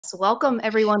So welcome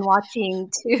everyone watching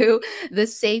to the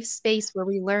safe space where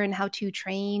we learn how to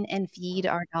train and feed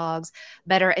our dogs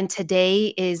better. And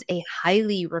today is a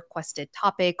highly requested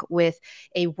topic with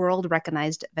a world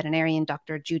recognized veterinarian,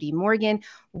 Dr. Judy Morgan.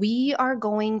 We are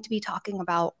going to be talking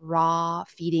about raw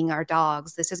feeding our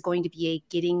dogs. This is going to be a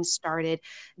getting started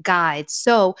guide.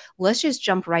 So let's just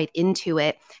jump right into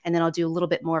it. And then I'll do a little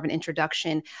bit more of an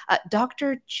introduction.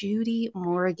 Dr. Judy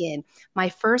Morgan, my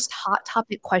first hot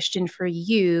topic question for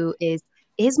you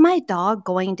is my dog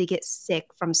going to get sick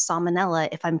from salmonella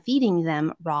if I'm feeding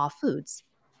them raw foods?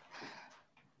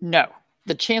 No.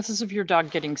 The chances of your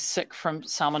dog getting sick from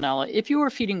salmonella, if you are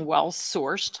feeding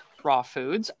well-sourced raw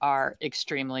foods, are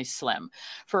extremely slim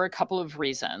for a couple of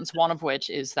reasons. One of which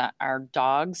is that our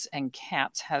dogs and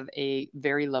cats have a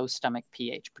very low stomach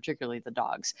pH, particularly the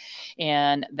dogs.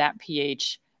 And that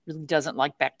pH really doesn't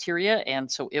like bacteria, and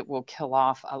so it will kill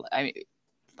off. I mean,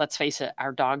 let's face it,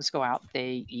 our dogs go out,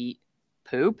 they eat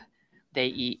poop, they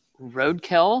eat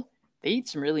roadkill, they eat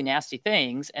some really nasty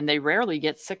things, and they rarely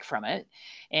get sick from it.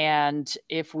 And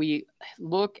if we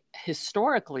look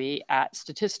historically at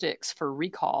statistics for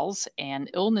recalls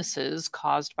and illnesses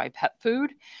caused by pet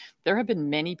food, there have been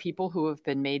many people who have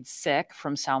been made sick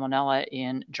from salmonella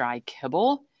in dry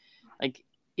kibble, like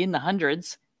in the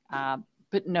hundreds,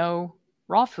 but no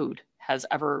raw food has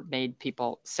ever made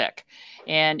people sick.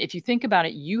 And if you think about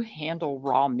it, you handle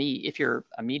raw meat. If you're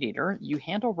a meat eater, you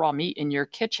handle raw meat in your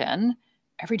kitchen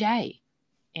every day.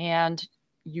 And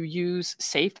you use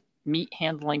safe meat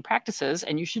handling practices,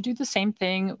 and you should do the same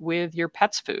thing with your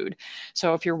pet's food.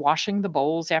 So if you're washing the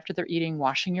bowls after they're eating,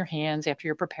 washing your hands after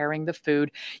you're preparing the food,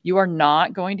 you are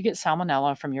not going to get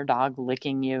salmonella from your dog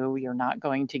licking you. You're not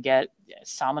going to get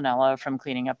salmonella from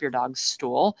cleaning up your dog's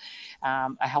stool.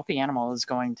 A healthy animal is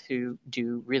going to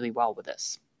do really well with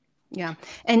this. Yeah.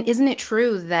 And isn't it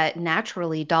true that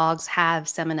naturally dogs have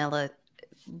salmonella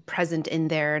present in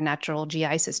their natural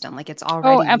GI system? Like it's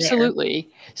already there.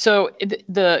 Absolutely. So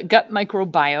the gut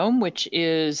microbiome, which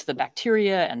is the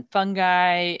bacteria and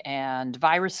fungi and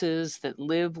viruses that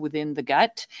live within the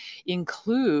gut,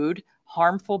 include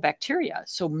harmful bacteria.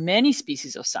 So many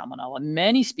species of salmonella,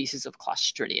 many species of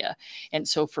Clostridia. And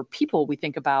so for people, we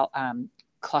think about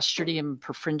Clostridium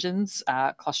perfringens,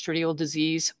 clostridial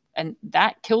disease, and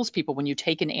that kills people. When you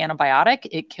take an antibiotic,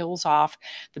 it kills off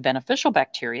the beneficial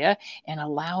bacteria and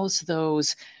allows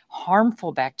those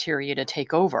harmful bacteria to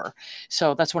take over.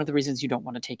 So that's one of the reasons you don't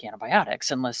want to take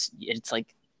antibiotics unless it's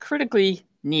like critically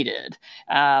needed.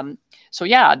 So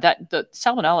yeah, that the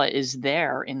salmonella is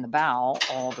there in the bowel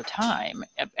all the time,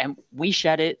 and we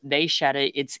shed it, they shed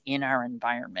it, it's in our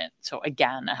environment. So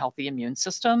again, a healthy immune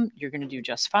system, you're going to do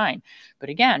just fine. But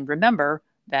again, remember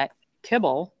that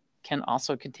kibble can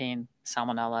also contain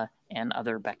salmonella and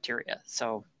other bacteria.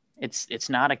 So it's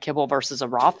not a kibble versus a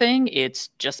raw thing. It's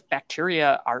just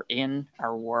bacteria are in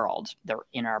our world. They're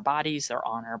in our bodies. They're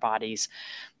on our bodies.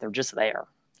 They're just there,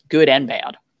 good and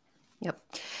bad. Yep.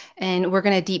 And we're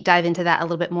going to deep dive into that a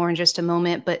little bit more in just a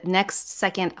moment. But next,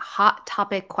 second hot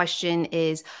topic question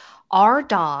is, are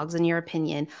dogs, in your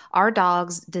opinion, are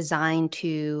dogs designed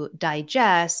to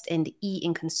digest and eat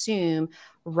and consume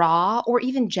raw or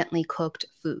even gently cooked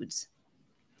foods?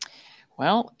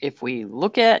 Well, if we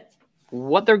look at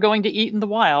what they're going to eat in the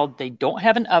wild, they don't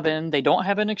have an oven, they don't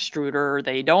have an extruder,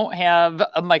 they don't have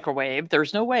a microwave.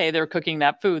 There's no way they're cooking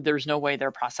that food. There's no way they're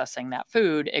processing that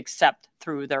food except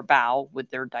through their bowel with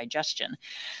their digestion.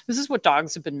 This is what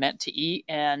dogs have been meant to eat.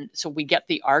 And so we get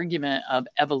the argument of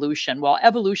evolution. Well,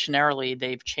 evolutionarily,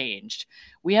 they've changed.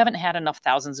 We haven't had enough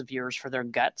thousands of years for their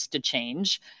guts to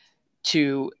change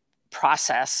to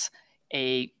process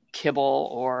a kibble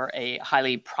or a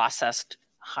highly processed,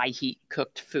 high heat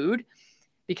cooked food,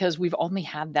 because we've only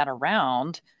had that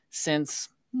around since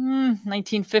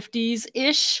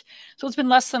 1950s-ish. So it's been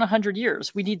less than 100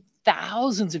 years. We need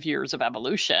thousands of years of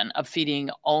evolution of feeding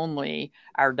only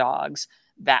our dogs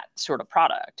that sort of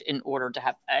product in order to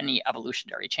have any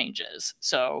evolutionary changes.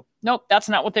 So nope, that's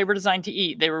not what they were designed to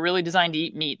eat. They were really designed to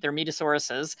eat meat. They're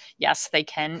meatosauruses. Yes, they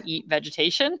can eat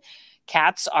vegetation.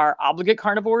 Cats are obligate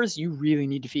carnivores. You really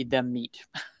need to feed them meat.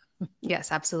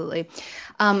 Yes, absolutely.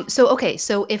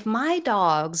 So if my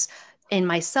dogs and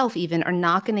myself even are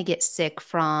not going to get sick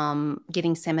from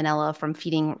getting salmonella from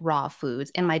feeding raw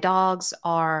foods, and my dogs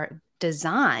are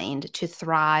designed to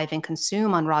thrive and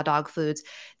consume on raw dog foods,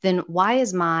 then why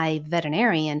is my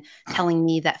veterinarian telling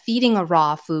me that feeding a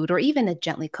raw food or even a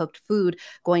gently cooked food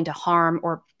going to harm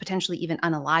or potentially even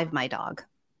unalive my dog?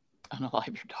 Unalive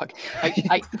your dog.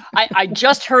 I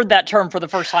just heard that term for the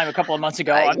first time a couple of months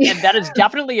ago, and that is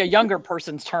definitely a younger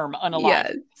person's term, unalive.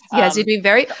 Yes, yes, you'd be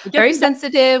very, very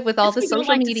sensitive with all the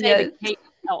social media.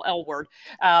 L word.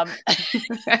 So I've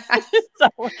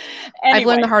learned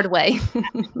anyway, the hard way.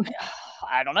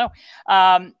 I don't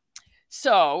know.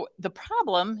 So the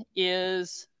problem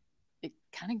is, it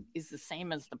kind of is the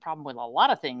same as the problem with a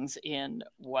lot of things in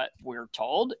what we're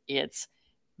told. It's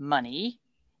money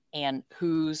and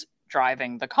who's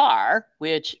driving the car,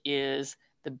 which is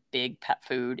the big pet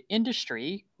food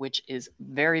industry, which is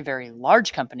very, very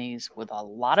large companies with a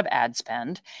lot of ad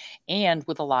spend and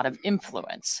with a lot of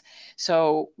influence.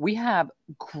 So we have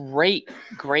great,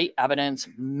 great evidence,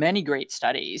 many great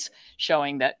studies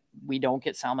showing that we don't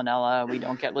get salmonella, we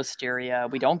don't get listeria,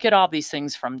 we don't get all these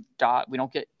things from we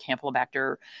don't get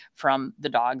Campylobacter from the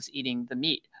dogs eating the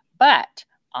meat. But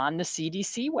on the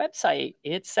CDC website,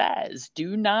 it says,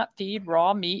 do not feed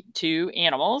raw meat to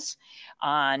animals.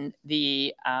 On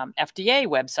the FDA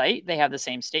website, they have the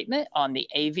same statement. On the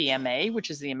AVMA, which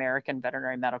is the American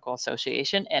Veterinary Medical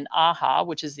Association, and AHA,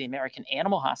 which is the American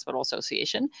Animal Hospital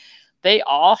Association, they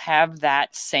all have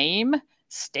that same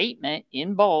statement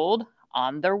in bold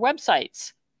on their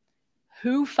websites.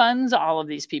 Who funds all of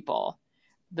these people?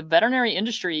 The veterinary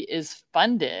industry is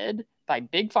funded by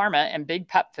big pharma and big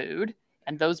pet food.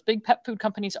 And those big pet food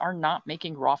companies are not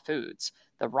making raw foods.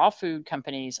 The raw food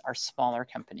companies are smaller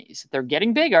companies. They're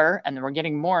getting bigger and we're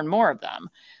getting more and more of them,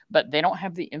 but they don't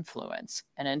have the influence.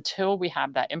 And until we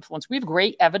have that influence, we have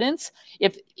great evidence.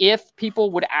 If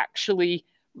people would actually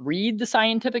read the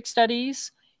scientific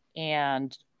studies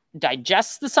and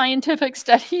digest the scientific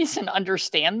studies and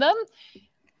understand them,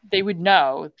 they would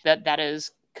know that that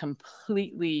is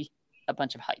completely a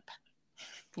bunch of hype.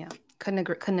 Yeah.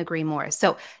 Couldn't agree more.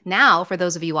 So now, for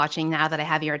those of you watching, now that I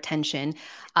have your attention,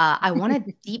 I want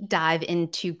to deep dive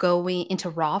into going into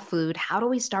raw food. How do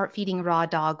we start feeding raw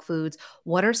dog foods?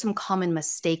 What are some common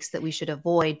mistakes that we should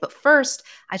avoid? But first,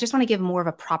 I just want to give more of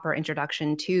a proper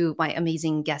introduction to my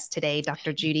amazing guest today,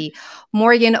 Dr. Judy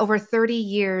Morgan. Over 30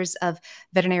 years of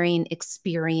veterinarian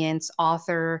experience,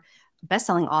 author,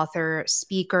 best-selling author,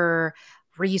 speaker,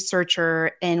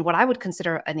 researcher, and what I would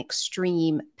consider an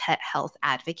extreme pet health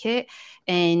advocate.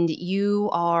 And you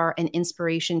are an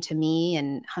inspiration to me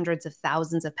and hundreds of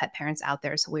thousands of pet parents out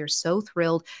there. So we're so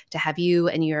thrilled to have you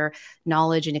and your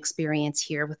knowledge and experience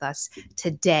here with us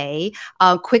today.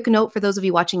 Quick note for those of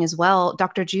you watching as well,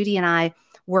 Dr. Judy and I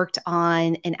worked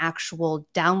on an actual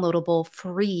downloadable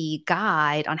free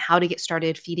guide on how to get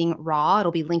started feeding raw.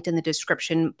 It'll be linked in the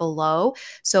description below.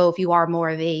 So if you are more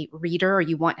of a reader or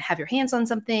you want to have your hands on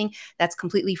something, that's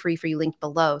completely free for you, linked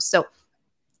below. So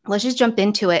let's just jump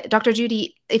into it. Dr.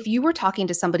 Judy, if you were talking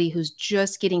to somebody who's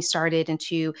just getting started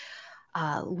into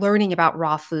learning about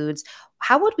raw foods,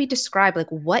 how would we describe, like,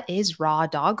 what is raw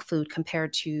dog food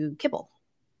compared to kibble?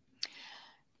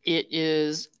 It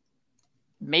is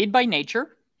made by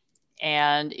nature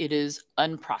and it is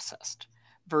unprocessed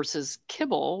versus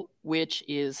kibble, which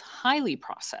is highly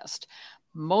processed.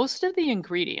 Most of the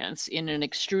ingredients in an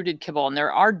extruded kibble, and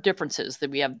there are differences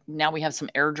that we have now, we have some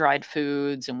air dried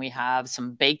foods and we have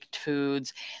some baked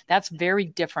foods. That's very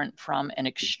different from an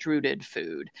extruded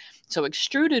food. So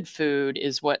extruded food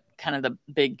is what kind of the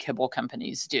big kibble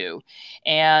companies do.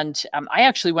 And I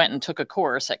actually went and took a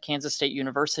course at Kansas State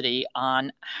University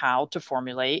on how to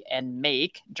formulate and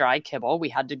make dry kibble. We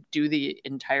had to do the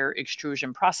entire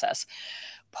extrusion process.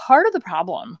 Part of the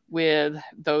problem with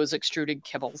those extruded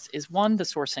kibbles is, one, the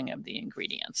sourcing of the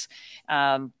ingredients.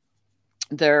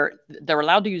 They're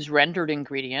allowed to use rendered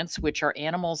ingredients, which are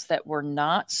animals that were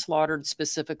not slaughtered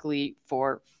specifically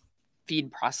for feed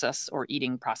process or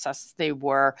eating process.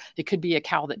 It could be a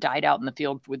cow that died out in the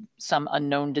field with some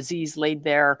unknown disease, laid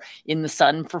there in the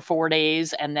sun for 4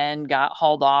 days, and then got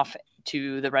hauled off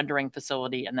to the rendering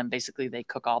facility, and then basically they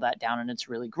cook all that down and it's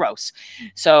really gross.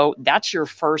 So that's your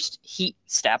first heat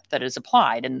step that is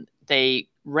applied, and they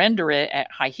render it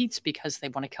at high heats because they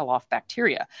want to kill off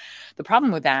bacteria. The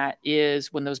problem with that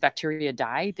is when those bacteria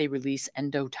die, they release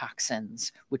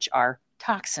endotoxins, which are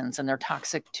toxins, and they're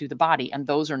toxic to the body, and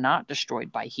those are not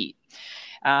destroyed by heat.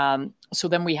 So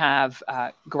then we have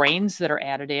grains that are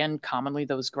added in. Commonly,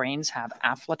 those grains have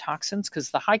aflatoxins because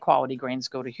the high quality grains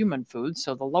go to human food.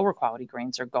 So the lower quality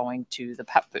grains are going to the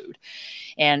pet food,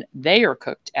 and they are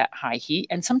cooked at high heat.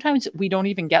 And sometimes we don't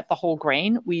even get the whole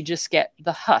grain. We just get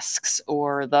the husks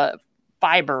or the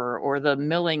fiber or the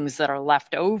millings that are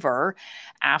left over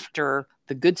after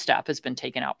the good stuff has been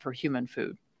taken out for human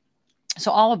food. So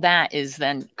all of that is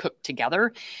then cooked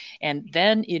together, and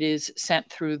then it is sent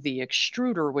through the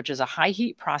extruder, which is a high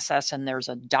heat process, and there's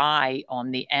a die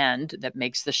on the end that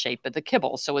makes the shape of the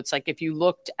kibble. So it's like if you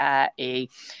looked at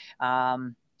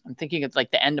I'm thinking of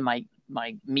like the end of my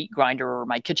my meat grinder or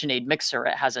my KitchenAid mixer,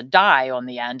 it has a die on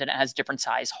the end and it has different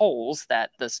size holes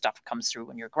that the stuff comes through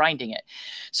when you're grinding it.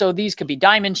 So these could be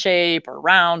diamond shape or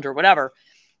round or whatever,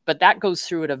 but that goes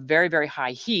through at a very, very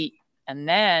high heat. And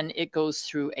then it goes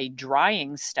through a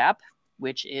drying step,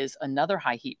 which is another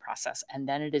high heat process. And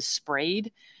then it is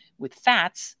sprayed with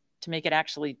fats to make it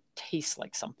actually taste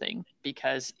like something,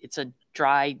 because it's a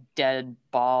dry, dead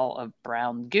ball of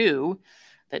brown goo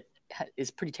that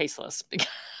is pretty tasteless because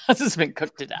it's been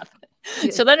cooked to death.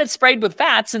 So then it's sprayed with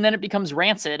fats, and then it becomes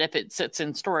rancid if it sits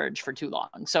in storage for too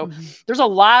long. So there's a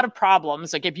lot of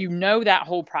problems. Like if you know that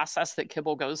whole process that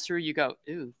kibble goes through, you go,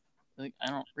 ooh, I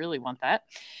don't really want that.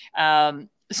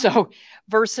 So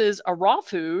versus a raw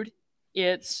food,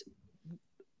 it's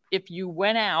if you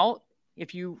went out,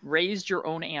 if you raised your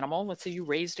own animal, let's say you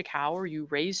raised a cow or you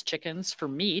raised chickens for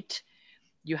meat,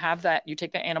 you have that, you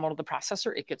take the animal to the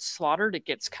processor, it gets slaughtered, it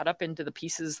gets cut up into the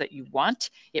pieces that you want.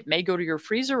 It may go to your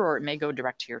freezer or it may go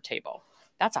direct to your table.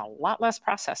 That's a lot less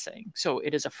processing. So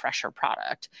it is a fresher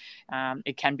product.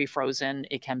 It can be frozen.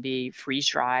 It can be freeze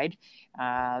dried.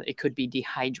 It could be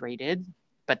dehydrated,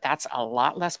 but that's a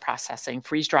lot less processing.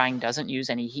 Freeze drying doesn't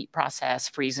use any heat process.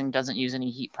 Freezing doesn't use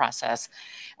any heat process.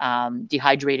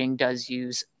 Dehydrating does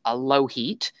use a low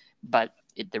heat, but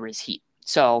there is heat.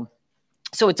 So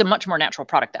it's a much more natural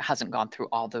product that hasn't gone through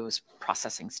all those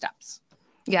processing steps.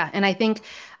 Yeah. And I think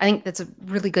that's a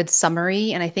really good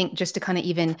summary. And I think just to kind of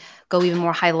even go even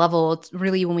more high level, it's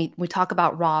really when we talk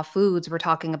about raw foods, we're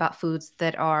talking about foods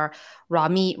that are raw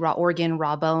meat, raw organ,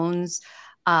 raw bones,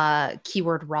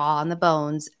 keyword raw on the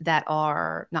bones, that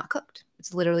are not cooked.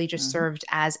 It's literally just served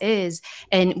as is.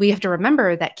 And we have to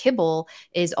remember that kibble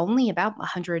is only about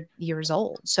 100 years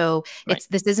old. So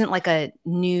this isn't like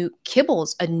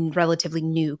kibble's a relatively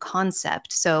new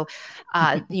concept. So,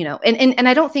 you know, and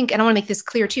I don't want to make this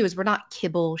clear too, is we're not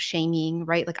kibble shaming,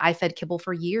 right? Like I fed kibble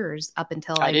for years up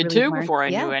until I did really too, before I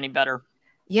knew any better.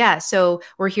 Yeah. So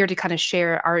we're here to kind of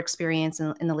share our experience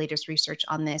in the latest research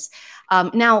on this.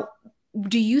 Now,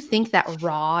 do you think that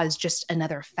raw is just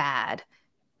another fad?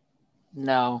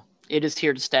 No, it is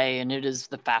here to stay, and it is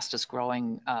the fastest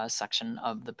growing section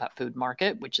of the pet food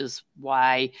market, which is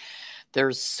why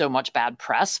there's so much bad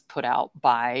press put out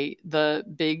by the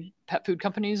big pet food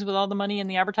companies with all the money and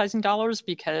the advertising dollars,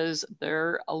 because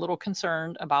they're a little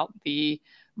concerned about the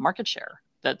market share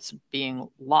that's being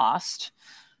lost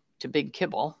to big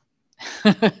kibble.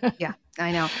 Yeah,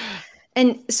 I know.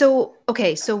 And so,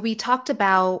 okay, so we talked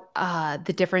about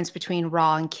the difference between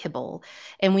raw and kibble.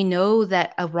 And we know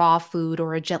that a raw food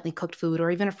or a gently cooked food or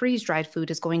even a freeze-dried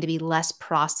food is going to be less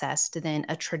processed than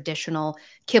a traditional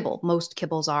kibble. Most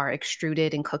kibbles are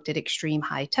extruded and cooked at extreme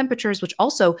high temperatures, which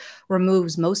also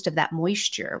removes most of that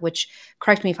moisture, which,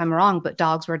 correct me if I'm wrong, but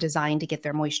dogs were designed to get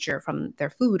their moisture from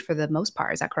their food for the most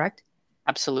part. Is that correct?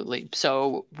 Absolutely.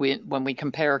 So when we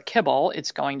compare kibble,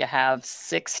 it's going to have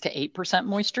 6 to 8%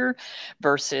 moisture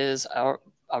versus a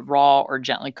raw or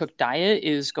gently cooked diet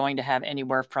is going to have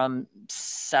anywhere from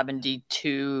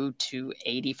 72 to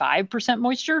 85%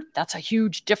 moisture. That's a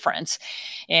huge difference.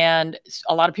 And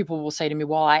a lot of people will say to me,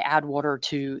 well, I add water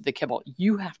to the kibble.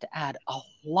 You have to add a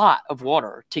lot of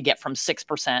water to get from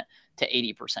 6% to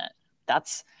 80%.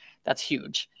 That's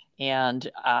huge. And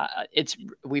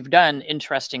we've done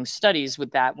interesting studies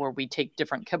with that, where we take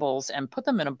different kibbles and put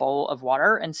them in a bowl of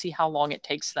water and see how long it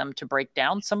takes them to break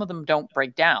down. Some of them don't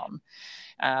break down.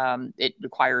 It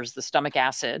requires the stomach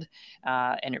acid,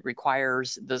 and it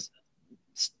requires the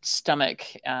stomach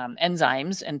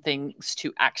enzymes and things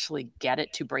to actually get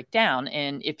it to break down.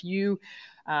 And if you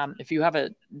have a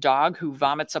dog who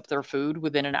vomits up their food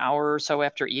within an hour or so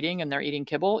after eating, and they're eating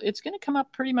kibble, it's going to come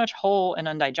up pretty much whole and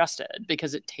undigested,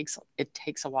 because it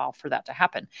takes a while for that to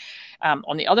happen.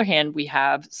 On the other hand, we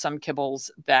have some kibbles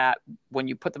that when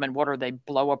you put them in water, they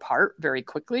blow apart very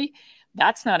quickly.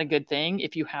 That's not a good thing.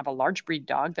 If you have a large breed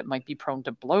dog that might be prone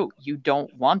to bloat, you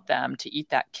don't want them to eat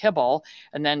that kibble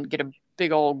and then get a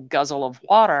big old guzzle of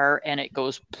water and it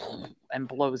goes and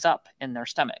blows up in their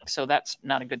stomach. So that's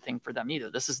not a good thing for them either.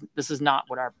 This is not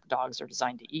what our dogs are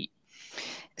designed to eat.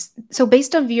 So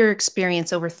based on your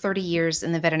experience over 30 years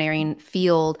in the veterinarian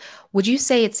field, would you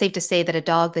say it's safe to say that a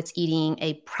dog that's eating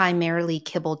a primarily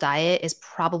kibble diet is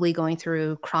probably going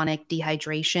through chronic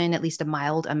dehydration, at least a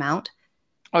mild amount?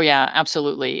 Oh, yeah,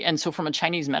 absolutely. And so from a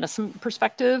Chinese medicine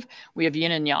perspective, we have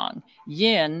yin and yang.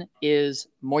 Yin is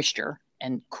moisture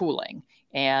and cooling.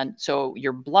 And so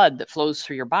your blood that flows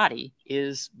through your body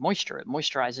is moisture. It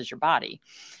moisturizes your body.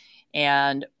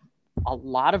 And a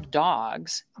lot of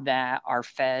dogs that are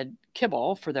fed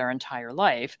kibble for their entire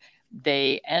life,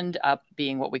 they end up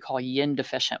being what we call yin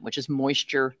deficient, which is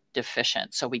moisture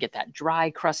deficient. So we get that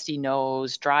dry, crusty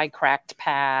nose, dry, cracked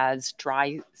pads,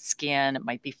 dry skin. It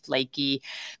might be flaky.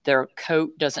 Their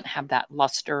coat doesn't have that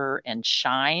luster and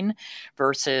shine,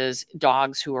 versus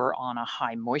dogs who are on a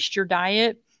high moisture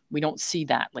diet. We don't see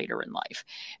that later in life.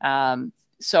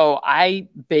 So I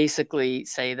basically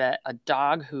say that a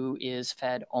dog who is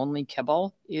fed only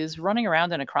kibble is running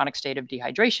around in a chronic state of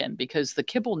dehydration, because the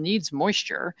kibble needs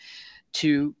moisture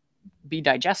to be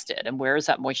digested. And where is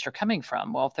that moisture coming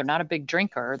from? Well, if they're not a big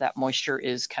drinker, that moisture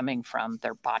is coming from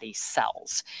their body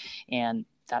cells. And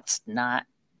that's not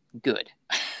good.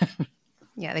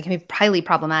 Yeah, they can be highly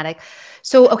problematic.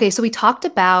 So, okay, so we talked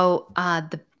about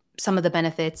some of the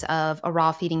benefits of a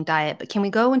raw feeding diet, but can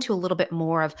we go into a little bit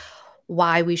more of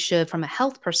why we should, from a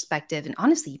health perspective, and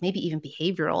honestly, maybe even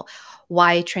behavioral,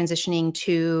 why transitioning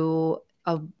to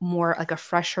a more like a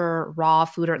fresher raw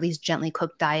food, or at least gently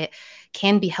cooked diet,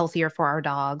 can be healthier for our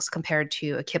dogs compared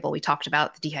to a kibble? We talked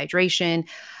about the dehydration.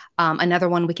 Another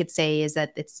one we could say is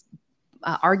that it's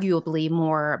arguably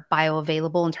more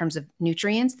bioavailable in terms of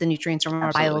nutrients. The nutrients are more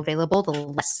Absolutely. bioavailable the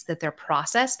less that they're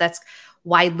processed. That's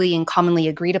widely and commonly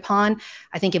agreed upon,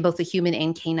 I think, in both the human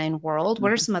and canine world.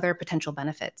 What are some other potential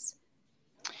benefits?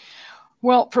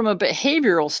 Well, from a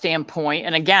behavioral standpoint,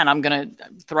 and again, I'm going to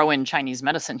throw in Chinese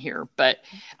medicine here, but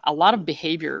a lot of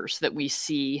behaviors that we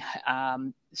see.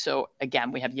 So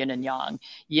again, we have yin and yang.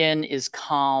 Yin is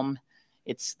calm.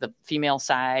 It's the female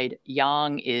side.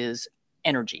 Yang is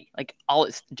energy. Like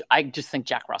I just think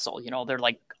Jack Russell, they're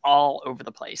like all over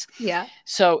the place. Yeah.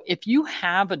 So if you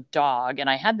have a dog, and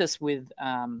I had this with,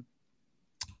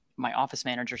 my office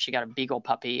manager, she got a beagle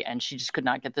puppy and she just could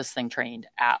not get this thing trained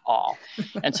at all.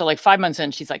 And so like 5 months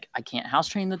in, she's like, I can't house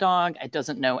train the dog. It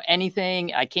doesn't know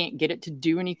anything. I can't get it to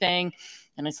do anything.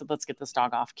 And I said, let's get this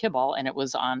dog off kibble. And it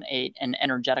was on an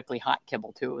energetically hot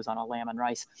kibble too. It was on a lamb and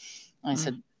rice. And I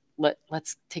said,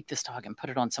 let's take this dog and put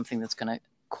it on something that's going to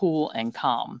cool and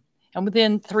calm. And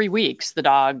within 3 weeks, the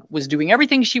dog was doing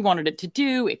everything she wanted it to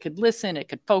do. It could listen, it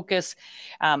could focus.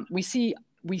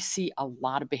 We see a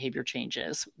lot of behavior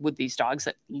changes with these dogs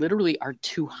that literally are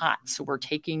too hot. So we're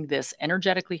taking this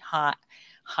energetically hot,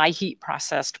 high heat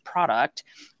processed product,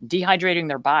 dehydrating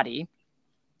their body,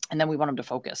 and then we want them to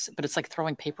focus. But it's like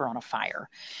throwing paper on a fire,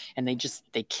 and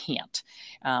they can't.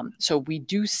 So we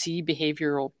do see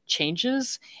behavioral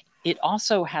changes. It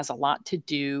also has a lot to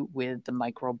do with the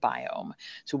microbiome.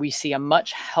 So we see a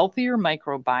much healthier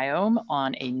microbiome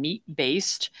on a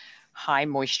meat-based high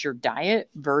moisture diet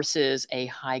versus a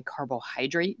high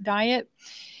carbohydrate diet.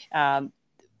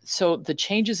 So the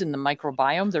changes in the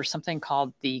microbiome, there's something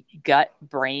called the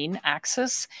gut-brain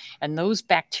axis. And those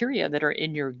bacteria that are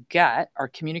in your gut are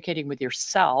communicating with your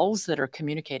cells that are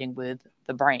communicating with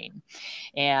the brain.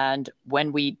 And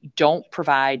when we don't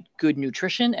provide good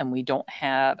nutrition and we don't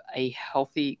have a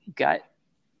healthy gut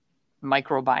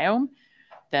microbiome,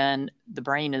 then the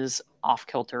brain is off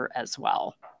kilter as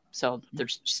well. So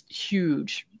there's just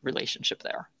huge relationship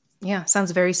there. Yeah,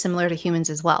 sounds very similar to humans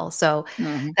as well. So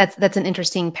that's an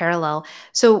interesting parallel.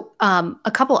 So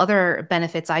a couple other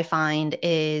benefits I find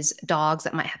is dogs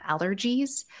that might have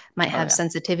allergies, might have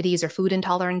sensitivities or food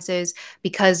intolerances,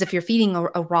 because if you're feeding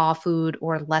a raw food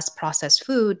or less processed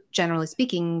food, generally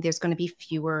speaking, there's going to be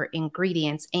fewer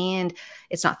ingredients, and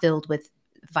it's not filled with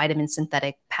vitamin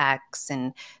synthetic packs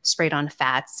and sprayed on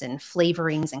fats and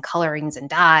flavorings and colorings and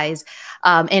dyes.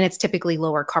 And it's typically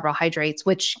lower carbohydrates,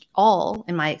 which all,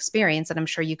 in my experience, and I'm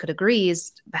sure you could agree,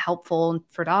 is helpful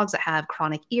for dogs that have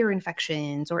chronic ear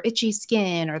infections or itchy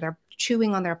skin, or they're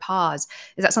chewing on their paws.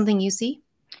 Is that something you see?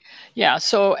 Yeah,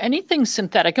 so anything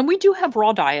synthetic, and we do have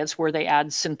raw diets where they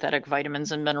add synthetic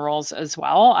vitamins and minerals as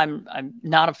well. I'm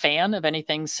not a fan of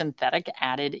anything synthetic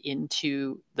added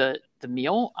into the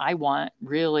meal. I want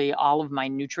really all of my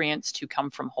nutrients to come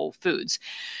from whole foods,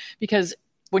 because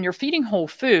when you're feeding whole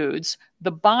foods,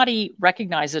 the body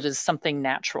recognizes it as something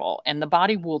natural, and the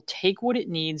body will take what it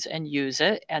needs and use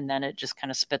it, and then it just kind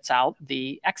of spits out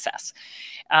the excess.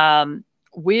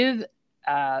 With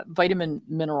vitamin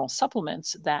mineral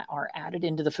supplements that are added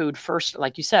into the food, first,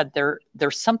 like you said, if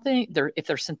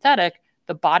they're synthetic,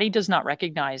 the body does not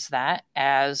recognize that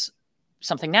as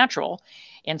something natural.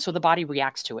 And so the body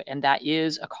reacts to it. And that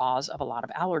is a cause of a lot of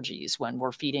allergies when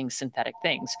we're feeding synthetic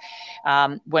things.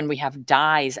 When we have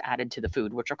dyes added to the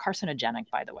food, which are carcinogenic,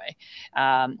 by the way.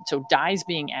 So dyes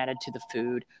being added to the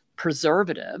food,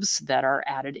 preservatives that are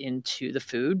added into the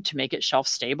food to make it shelf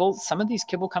stable. Some of these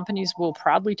kibble companies will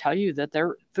proudly tell you that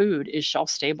their food is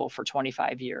shelf stable for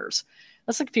 25 years.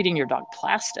 That's like feeding your dog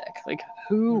plastic. Like,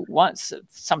 who wants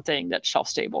something that's shelf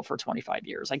stable for 25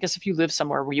 years? I guess if you live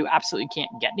somewhere where you absolutely can't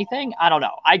get anything, I don't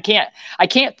know. I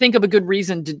can't think of a good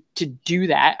reason to do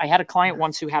that. I had a client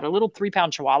once who had a little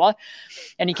 3-pound Chihuahua,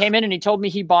 and he came in and he told me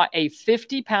he bought a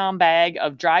 50-pound bag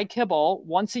of dry kibble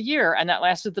once a year, and that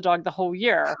lasted the dog the whole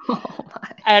year.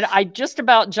 And I just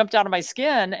about jumped out of my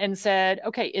skin and said,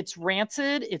 okay, it's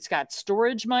rancid. It's got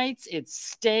storage mites. It's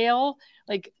stale.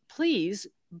 Like, please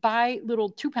buy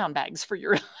little 2-pound bags for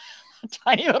your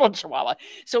tiny little Chihuahua.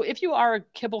 So if you are a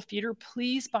kibble feeder,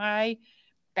 please buy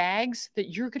bags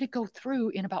that you're going to go through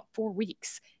in about 4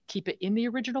 weeks. Keep it in the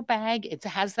original bag. It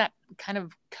has that kind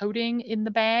of coating in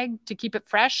the bag to keep it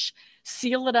fresh.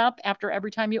 Seal it up after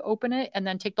every time you open it, and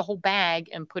then take the whole bag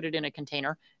and put it in a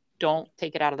container. Don't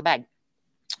take it out of the bag.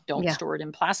 Don't store it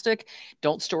in plastic.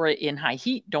 Don't store it in high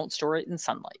heat. Don't store it in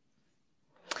sunlight.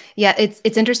 Yeah,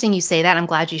 it's interesting you say that. I'm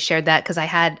glad you shared that, because I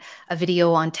had a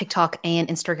video on TikTok and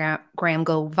Instagram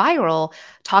go viral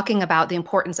talking about the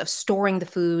importance of storing the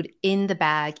food in the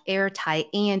bag, airtight,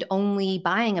 and only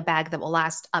buying a bag that will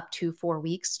last up to 4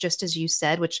 weeks, just as you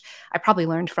said, which I probably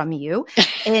learned from you.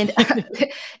 And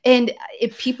and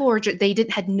if people were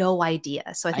had no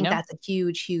idea. So I think that's a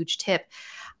huge tip.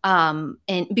 And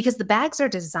because the bags are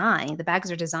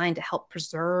designed to help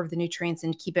preserve the nutrients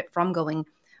and keep it from going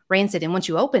rancid. And once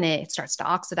you open it, it starts to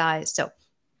oxidize. So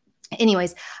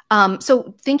anyways,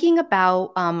 so thinking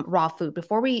about raw food,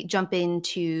 before we jump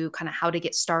into kind of how to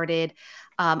get started,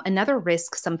 another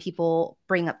risk some people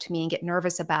bring up to me and get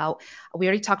nervous about, we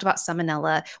already talked about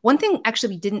salmonella. One thing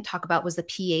actually we didn't talk about was the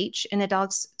pH in a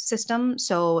dog's system.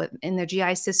 So in their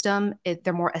GI system,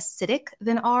 they're more acidic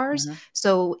than ours.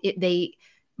 So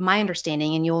my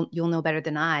understanding, and you'll know better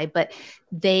than I, but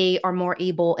they are more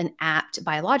able and apt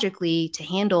biologically to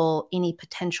handle any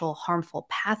potential harmful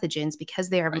pathogens because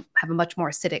they have a much more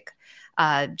acidic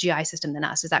GI system than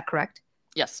us. Is that correct?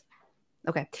 Yes.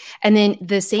 Okay. And then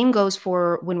the same goes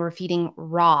for when we're feeding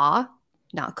raw,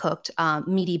 not cooked,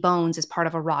 meaty bones as part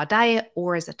of a raw diet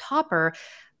or as a topper.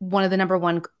 One of the number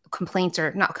one complaints,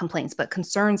 or not complaints, but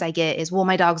concerns I get is, well,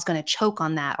 my dog's going to choke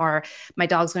on that, or my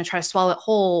dog's going to try to swallow it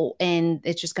whole and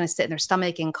it's just going to sit in their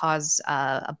stomach and cause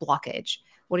a blockage.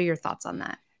 What are your thoughts on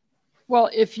that? Well,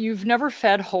 if you've never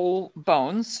fed whole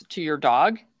bones to your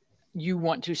dog, you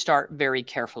want to start very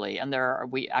carefully. And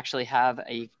we actually have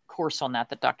a course on that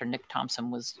Dr. Nick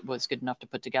Thompson was good enough to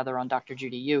put together on Dr.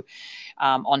 Judy U,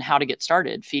 on how to get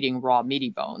started feeding raw meaty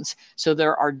bones. So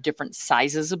there are different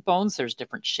sizes of bones. There's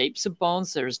different shapes of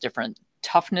bones. There's different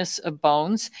toughness of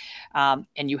bones. And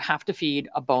you have to feed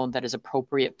a bone that is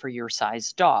appropriate for your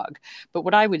size dog. But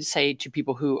what I would say to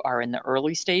people who are in the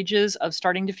early stages of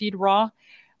starting to feed raw,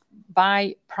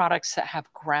 buy products that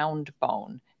have ground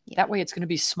bone. That way it's going to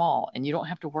be small and you don't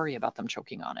have to worry about them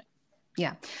choking on it.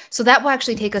 Yeah. So that will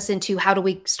actually take us into how do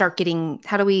we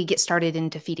get started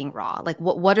into feeding raw? Like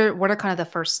what are kind of the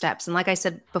first steps? And like I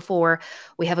said before,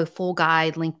 we have a full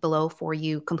guide linked below for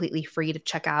you, completely free to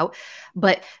check out.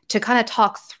 But to kind of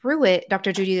talk through it,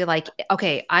 Dr. Judy, like,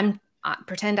 okay,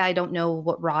 pretend I don't know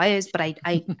what raw is, but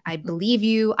I believe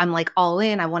you. I'm like all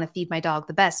in. I want to feed my dog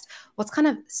the best. What's kind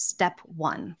of step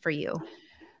one for you?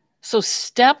 So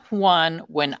step one,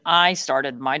 when I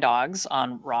started my dogs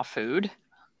on raw food,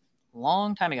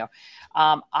 long time ago,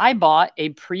 I bought a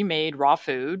pre-made raw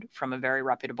food from a very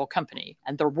reputable company,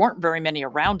 and there weren't very many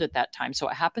around at that time. So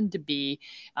it happened to be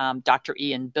Dr.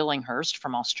 Ian Billinghurst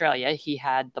from Australia. He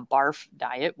had the BARF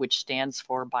diet, which stands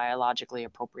for biologically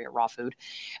appropriate raw food,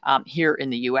 here in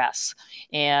the US.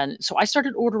 And so I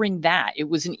started ordering that. It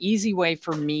was an easy way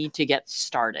for me to get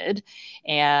started.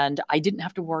 And I didn't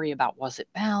have to worry about, was it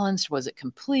balanced? Was it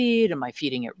complete? Am I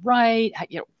feeding it right?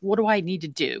 What do I need to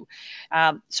do?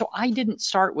 So I didn't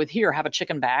start with, here, have a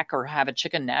chicken back or have a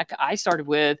chicken neck. I started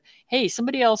with, hey,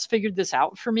 somebody else figured this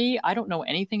out for me. I don't know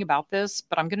anything about this,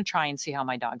 but I'm going to try and see how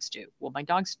my dogs do. Well, my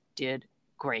dogs did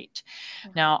great.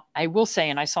 Now, I will say,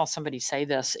 and I saw somebody say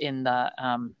this in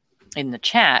the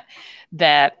chat,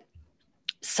 that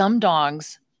some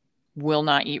dogs will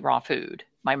not eat raw food.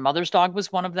 My mother's dog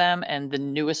was one of them, and the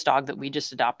newest dog that we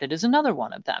just adopted is another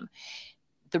one of them.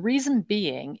 The reason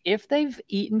being, if they've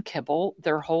eaten kibble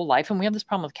their whole life, and we have this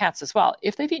problem with cats as well,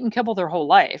 if they've eaten kibble their whole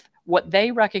life, what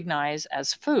they recognize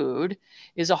as food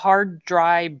is a hard,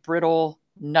 dry, brittle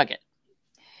nugget.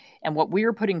 And what we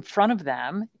are putting in front of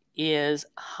them is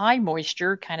high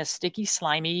moisture, kind of sticky,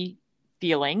 slimy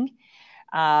feeling.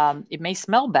 It may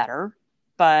smell better,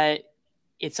 but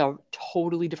it's a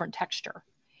totally different texture.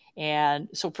 And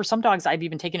so for some dogs, I've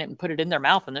even taken it and put it in their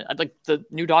mouth. And like the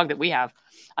new dog that we have,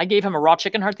 I gave him a raw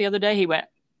chicken heart the other day. He went,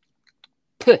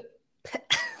 puh.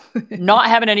 not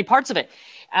having any parts of it.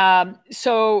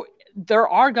 So there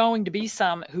are going to be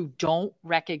some who don't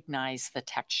recognize the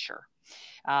texture.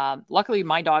 Luckily,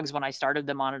 my dogs, when I started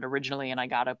them on it originally and I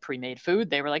got a pre-made food,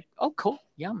 they were like, oh, cool,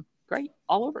 yum, great,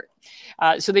 all over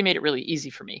it. So they made it really easy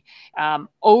for me.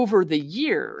 Over the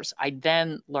years, I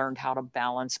then learned how to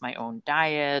balance my own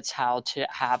diets, how to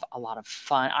have a lot of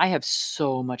fun. I have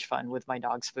so much fun with my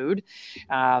dog's food.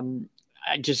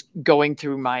 Just going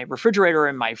through my refrigerator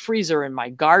and my freezer and my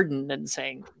garden and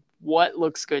saying, what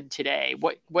looks good today?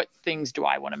 What things do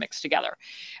I want to mix together?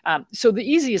 So the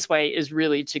easiest way is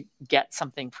really to get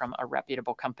something from a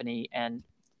reputable company and,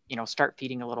 start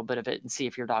feeding a little bit of it and see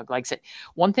if your dog likes it.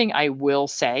 One thing I will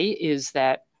say is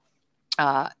that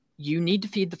you need to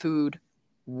feed the food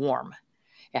warm.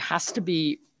 It has to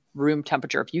be room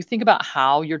temperature. If you think about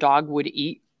how your dog would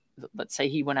eat, let's say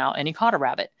he went out and he caught a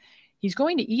rabbit, he's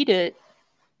going to eat it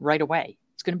right away.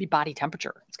 It's going to be body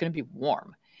temperature. It's going to be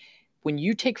warm. When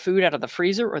you take food out of the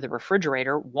freezer or the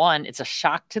refrigerator, one, it's a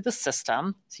shock to the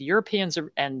system. So Europeans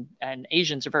and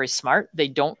Asians are very smart. They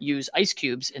don't use ice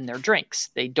cubes in their drinks.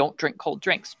 They don't drink cold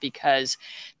drinks because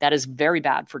that is very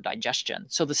bad for digestion.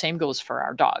 So the same goes for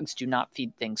our dogs. Do not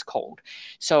feed things cold.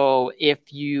 So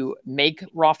if you make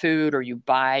raw food or you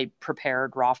buy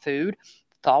prepared raw food,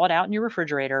 thaw it out in your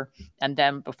refrigerator. And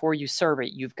then before you serve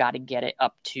it, you've got to get it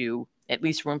up to at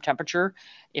least room temperature,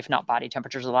 if not body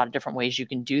temperature. There's a lot of different ways you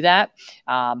can do that.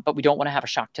 But we don't want to have a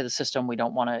shock to the system. We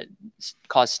don't want to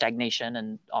cause stagnation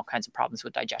and all kinds of problems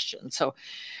with digestion. So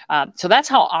that's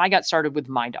how I got started with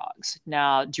my dogs.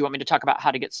 Now, do you want me to talk about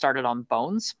how to get started on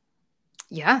bones?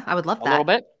 Yeah, I would love that. A little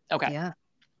bit? Okay. Yeah.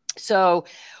 So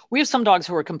we have some dogs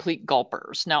who are complete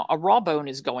gulpers. Now, a raw bone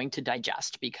is going to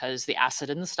digest because the acid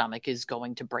in the stomach is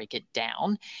going to break it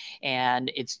down, and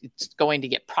it's going to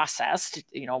get processed,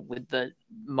 with the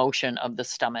motion of the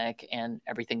stomach and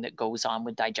everything that goes on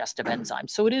with digestive enzymes.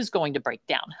 So it is going to break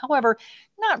down. However,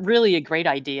 not really a great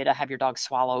idea to have your dog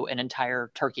swallow an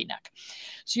entire turkey neck.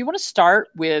 So you want to start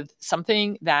with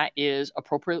something that is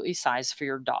appropriately sized for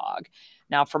your dog.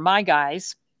 Now, for my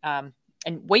guys,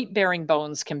 and weight-bearing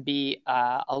bones can be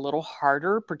a little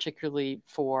harder, particularly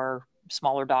for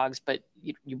smaller dogs, but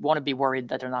you want to be worried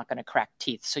that they're not going to crack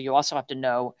teeth. So you also have to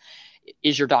know,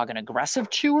 is your dog an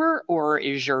aggressive chewer, or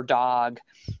is your dog,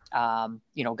 going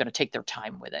to take their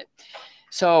time with it?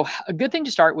 So a good thing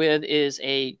to start with is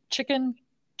a chicken,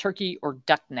 turkey, or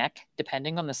duck neck,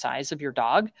 depending on the size of your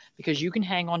dog, because you can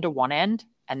hang on to one end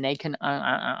and they can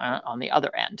on the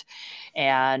other end.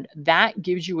 And that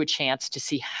gives you a chance to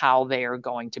see how they are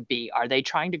going to be. Are they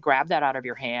trying to grab that out of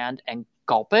your hand and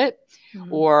gulp it?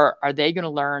 Mm-hmm. Or are they going to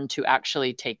learn to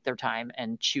actually take their time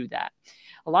and chew that?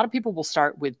 A lot of people will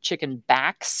start with chicken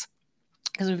backs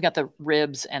because we've got the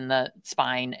ribs and the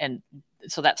spine, and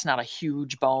so that's not a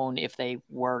huge bone. If they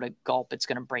were to gulp, it's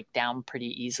going to break down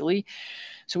pretty easily.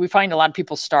 So we find a lot of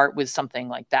people start with something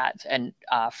like that, and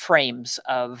frames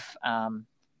of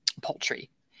poultry,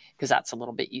 because that's a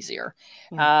little bit easier.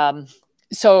 Yeah.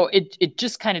 So it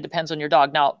just kind of depends on your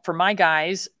dog. Now, for my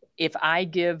guys, if I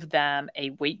give them a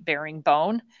weight-bearing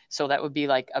bone, so that would be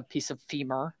like a piece of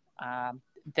femur,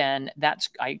 then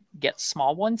I get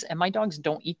small ones, and my dogs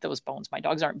don't eat those bones. My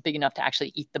dogs aren't big enough to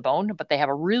actually eat the bone, but they have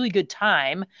a really good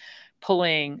time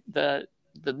pulling the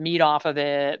meat off of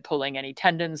it, pulling any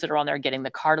tendons that are on there, getting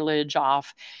the cartilage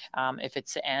off. If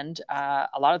it's the end,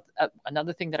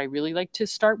 another thing that I really like to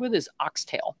start with is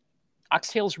oxtail.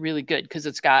 Oxtail is really good because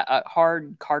it's got a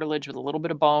hard cartilage with a little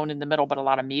bit of bone in the middle, but a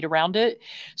lot of meat around it.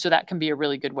 So that can be a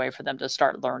really good way for them to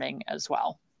start learning as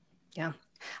well. Yeah.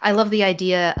 I love the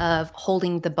idea of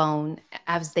holding the bone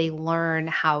as they learn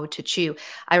how to chew.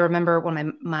 I remember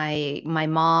when my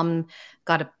mom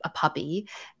got a puppy,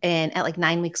 and at like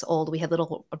 9 weeks old, we had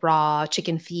little raw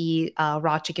chicken feet,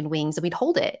 raw chicken wings, and we'd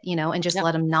hold it, and just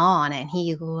let him gnaw on it. And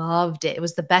he loved it. It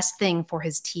was the best thing for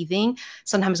his teething.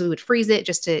 Sometimes we would freeze it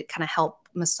just to kind of help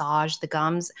massage the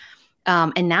gums.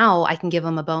 And now I can give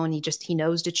him a bone. He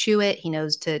knows to chew it. He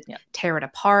knows to tear it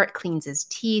apart, cleans his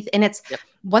teeth. And it's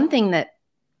one thing that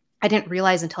I didn't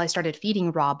realize until I started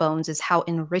feeding raw bones is how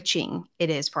enriching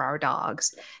it is for our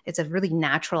dogs. It's a really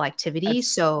natural activity. That's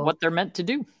so what they're meant to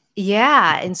do.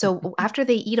 Yeah. And so after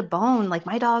they eat a bone, like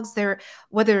my dogs,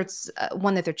 whether it's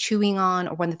one that they're chewing on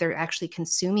or one that they're actually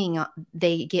consuming,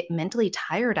 they get mentally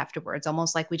tired afterwards,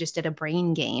 almost like we just did a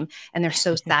brain game, and they're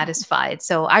so satisfied.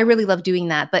 So I really love doing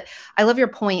that. But I love your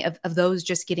point of those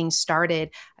just getting started.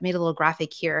 I made a little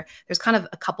graphic here. There's kind of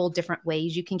a couple different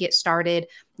ways you can get started.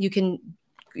 You can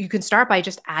start by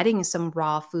just adding some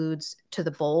raw foods to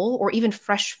the bowl, or even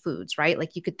fresh foods, right?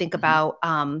 Like you could think about,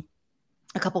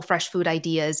 a couple fresh food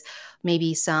ideas,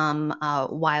 maybe some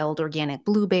wild organic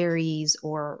blueberries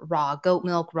or raw goat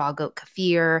milk, raw goat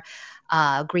kefir,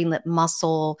 green lip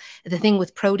mussel. The thing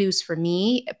with produce for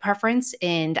me, preference,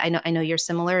 and I know you're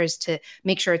similar, is to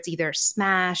make sure it's either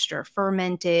smashed or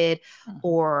fermented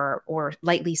or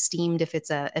lightly steamed if it's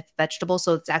a vegetable.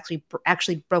 So it's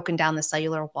actually broken down the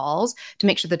cellular walls to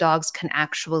make sure the dogs can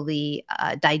actually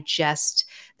digest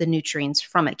the nutrients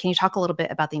from it. Can you talk a little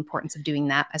bit about the importance of doing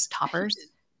that as toppers?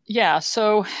 Yeah,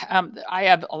 so I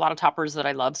have a lot of toppers that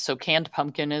I love. So canned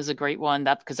pumpkin is a great one,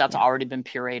 because that's already been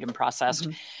pureed and processed.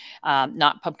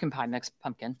 Not pumpkin pie mix,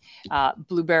 pumpkin.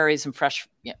 Blueberries and fresh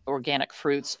organic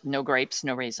fruits, no grapes,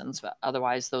 no raisins, but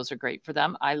otherwise those are great for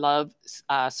them. I love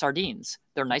sardines.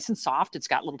 They're nice and soft. It's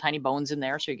got little tiny bones in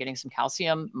there, so you're getting some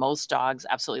calcium. Most dogs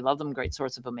absolutely love them. Great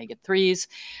source of omega-3s.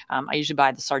 I usually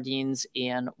buy the sardines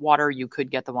in water. You could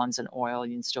get the ones in oil.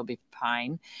 You can still be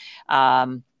fine.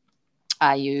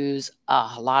 I use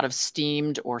a lot of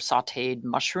steamed or sauteed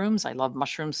mushrooms. I love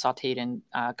mushrooms sauteed in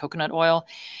coconut oil.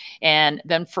 And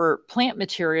then for plant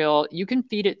material, you can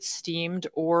feed it steamed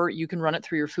or you can run it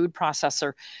through your food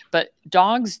processor. But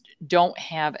dogs don't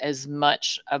have as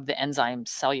much of the enzyme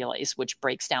cellulase, which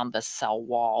breaks down the cell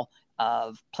wall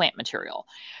of plant material.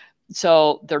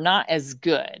 So they're not as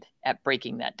good at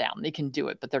breaking that down. They can do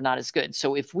it, but they're not as good.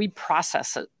 So if we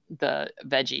process the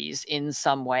veggies in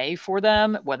some way for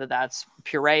them, whether that's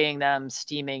pureeing them,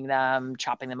 steaming them,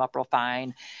 chopping them up real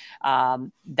fine,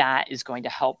 that is going to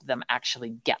help them actually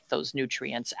get those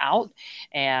nutrients out.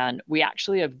 And we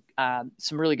actually have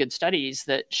some really good studies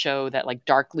that show that, like,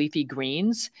 dark leafy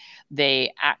greens,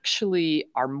 they actually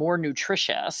are more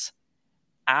nutritious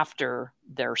after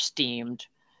they're steamed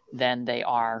than they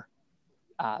are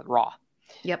raw.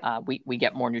 Yep. We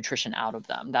get more nutrition out of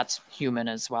them. That's human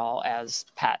as well as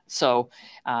pet. So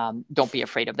don't be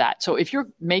afraid of that. So if you're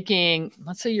making,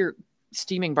 let's say you're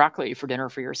steaming broccoli for dinner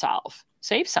for yourself,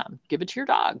 save some, give it to your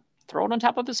dog, throw it on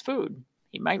top of his food.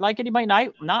 He might like it. He might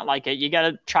not like it. You got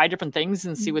to try different things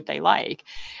and see what they like.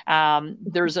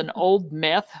 There's an old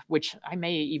myth, which I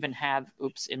may even have,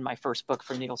 in my first book,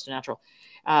 From Needles to Natural.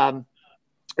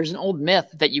 There's an old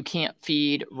myth that you can't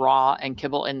feed raw and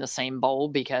kibble in the same bowl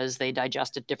because they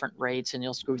digest at different rates and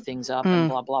you'll screw things up and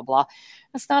blah, blah, blah.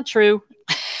 That's not true.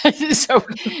 So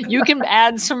you can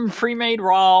add some pre-made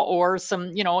raw or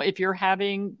some, if you're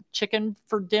having chicken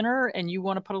for dinner and you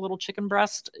want to put a little chicken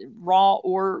breast, raw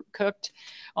or cooked,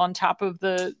 on top of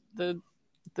the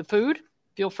food,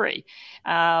 feel free.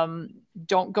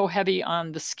 Don't go heavy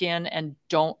on the skin, and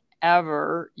don't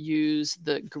ever use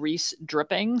the grease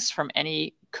drippings from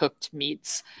any cooked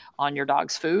meats on your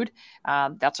dog's food.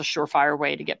 That's a surefire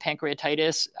way to get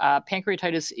pancreatitis.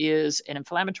 Pancreatitis is an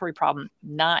inflammatory problem.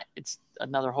 It's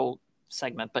another whole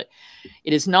segment, but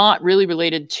it is not really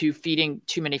related to feeding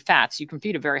too many fats. You can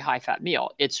feed a very high fat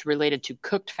meal. It's related to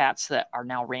cooked fats that are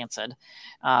now rancid,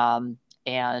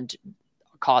 and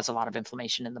cause a lot of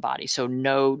inflammation in the body. So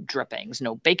no drippings,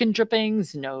 no bacon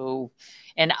drippings,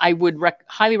 and I would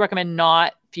highly recommend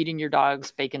not feeding your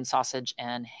dogs bacon, sausage,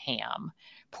 and ham.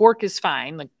 Pork is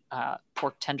fine, like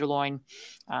pork tenderloin.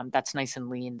 That's nice and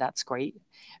lean. That's great.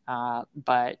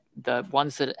 But the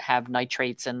ones that have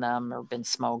nitrates in them or been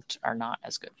smoked are not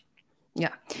as good.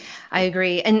 Yeah, I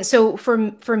agree. And so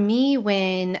for me,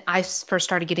 when I first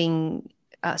started getting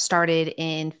started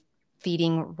in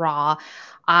feeding raw,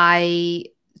 I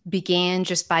began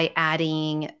just by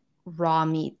adding raw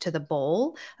meat to the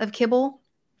bowl of kibble.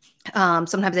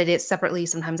 Sometimes I did it separately.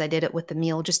 Sometimes I did it with the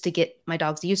meal just to get my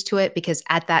dogs used to it, because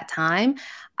at that time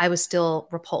I was still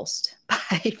repulsed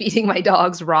by feeding my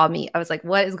dogs raw meat. I was like,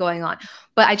 what is going on?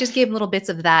 But I just gave little bits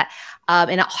of that.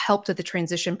 And it helped with the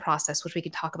transition process, which we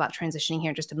could talk about transitioning here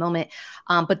in just a moment.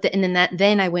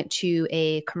 Then I went to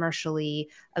a commercially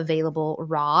available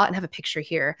raw, and I have a picture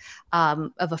here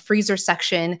of a freezer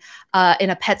section in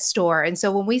a pet store. And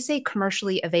so when we say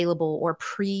commercially available or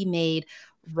pre-made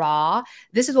raw,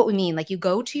 this is what we mean. Like, you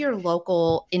go to your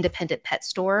local independent pet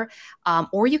store,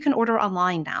 or you can order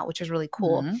online now, which is really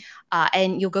cool.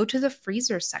 And you'll go to the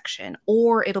freezer section,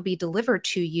 or it'll be delivered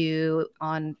to you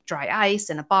on dry ice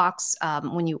in a box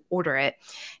when you order it.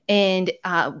 And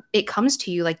it comes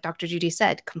to you, like Dr. Judy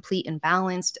said, complete and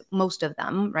balanced, most of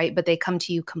them, right? But they come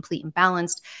to you complete and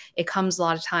balanced. It comes a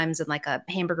lot of times in like a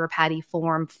hamburger patty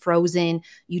form, frozen.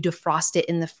 You defrost it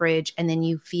in the fridge, and then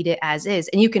you feed it as is.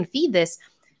 And you can feed this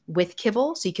with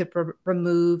kibble. So you could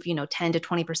remove, 10 to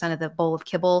 20% of the bowl of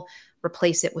kibble,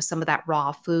 replace it with some of that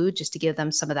raw food just to give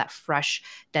them some of that fresh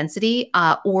density.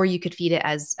 Or you could feed it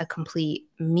as a complete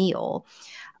meal.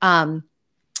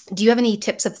 Do you have any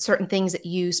tips of certain things that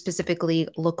you specifically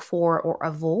look for or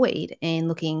avoid in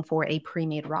looking for a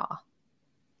pre-made raw?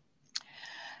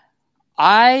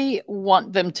 I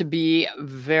want them to be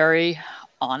very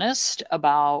honest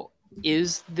about,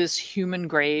 is this human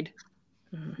grade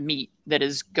Mhm. meat that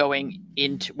is going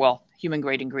into, well, human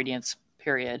grade ingredients,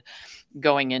 period,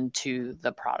 going into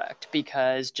the product?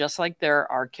 Because just like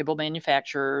there are kibble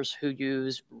manufacturers who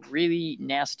use really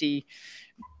nasty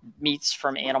meats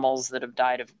from animals that have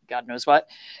died of God knows what,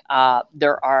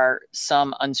 there are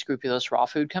some unscrupulous raw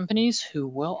food companies who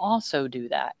will also do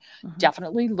that. Mhm.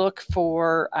 Definitely look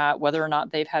for whether or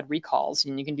not they've had recalls.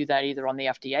 And you can do that either on the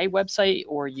FDA website,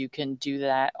 or you can do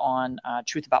that on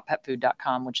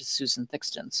truthaboutpetfood.com, which is Susan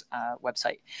Thixton's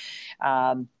website.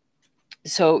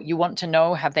 So you want to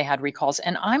know, have they had recalls?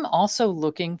 And I'm also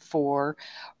looking for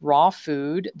raw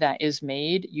food that is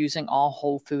made using all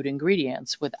whole food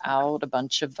ingredients without a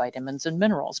bunch of vitamins and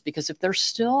minerals. Because if they're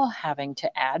still having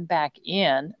to add back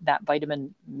in that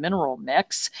vitamin mineral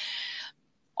mix,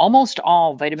 almost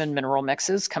all vitamin mineral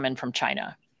mixes come in from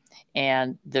China.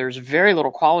 And there's very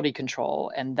little quality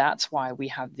control. And that's why we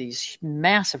have these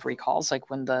massive recalls, like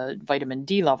when the vitamin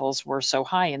D levels were so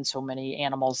high and so many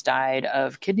animals died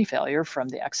of kidney failure from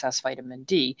the excess vitamin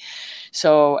D.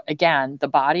 So again, the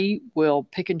body will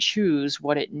pick and choose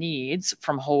what it needs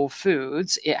from whole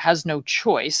foods. It has no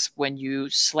choice when you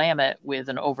slam it with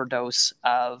an overdose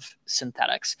of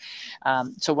synthetics.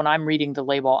 So when I'm reading the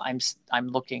label, I'm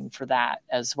looking for that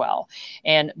as well.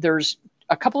 And there's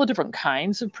a couple of different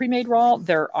kinds of pre-made raw.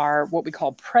 There are what we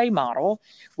call pre-model,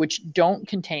 which don't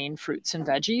contain fruits and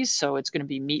veggies. So it's going to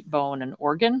be meat, bone, and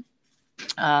organ.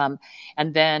 And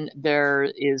then there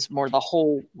is more the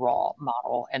whole raw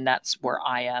model, and that's where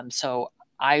I am. So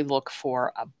I look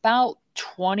for about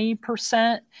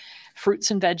 20%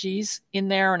 fruits and veggies in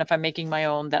there. And if I'm making my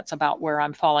own, that's about where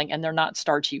I'm falling. And they're not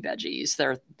starchy veggies.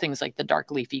 They're things like the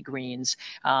dark leafy greens.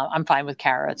 I'm fine with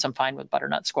carrots. I'm fine with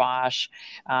butternut squash.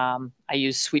 I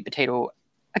use sweet potato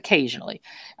occasionally.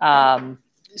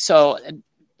 So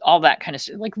all that kind of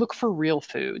stuff. Like, look for real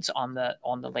foods on the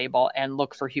label, and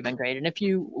look for human grade. And if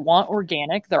you want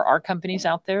organic, there are companies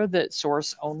out there that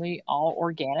source only all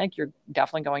organic. You're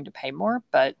definitely going to pay more,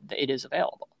 but it is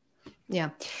available.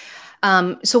 Yeah.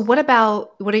 So what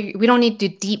about we don't need to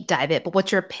deep dive it, but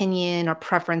what's your opinion or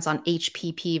preference on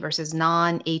HPP versus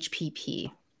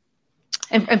non-HPP?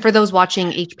 And for those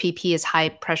watching, HPP is high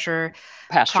pressure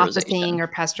processing Pasteurization. or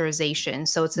pasteurization.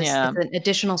 So it's Yeah. an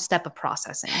additional step of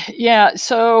processing. Yeah.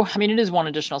 So, I mean, it is one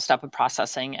additional step of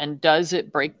processing. And does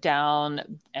it break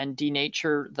down and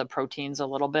denature the proteins a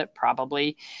little bit?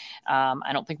 Probably.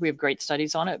 I don't think we have great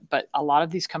studies on it, but a lot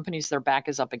of these companies, their back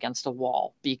is up against a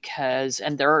wall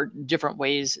and there are different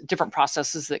ways, different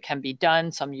processes that can be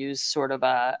done. Some use sort of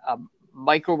a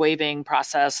microwaving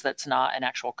process that's not an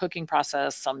actual cooking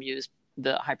process. Some use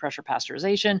the high pressure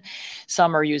pasteurization.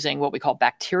 Some are using what we call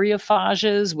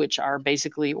bacteriophages, which are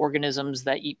basically organisms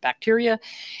that eat bacteria.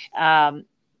 But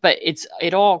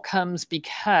it all comes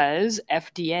because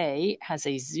FDA has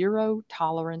a zero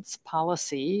tolerance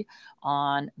policy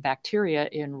on bacteria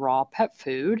in raw pet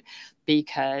food,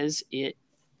 because it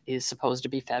is supposed to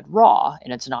be fed raw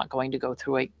and it's not going to go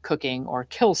through a cooking or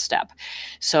kill step.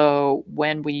 So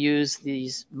when we use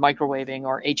these microwaving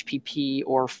or HPP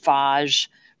or phage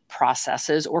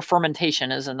processes, or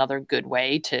fermentation is another good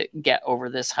way to get over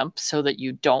this hump so that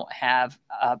you don't have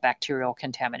bacterial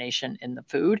contamination in the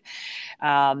food.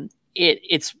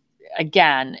 It's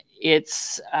again,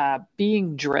 it's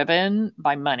being driven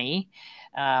by money,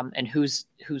 and who's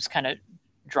kind of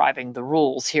driving the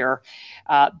rules here,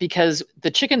 because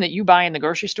the chicken that you buy in the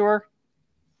grocery store,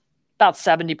 about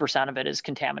 70% of it is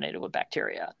contaminated with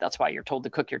bacteria. That's why you're told to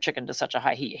cook your chicken to such a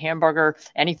high heat. Hamburger,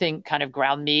 anything kind of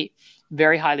ground meat,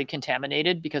 very highly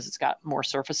contaminated because it's got more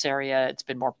surface area.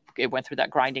 It went through that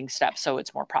grinding step, so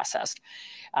it's more processed.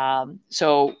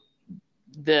 So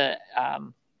the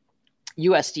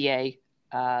USDA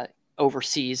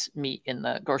oversees meat in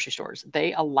the grocery stores.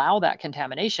 They allow that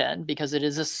contamination because it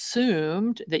is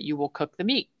assumed that you will cook the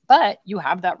meat. But you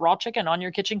have that raw chicken on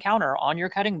your kitchen counter, on your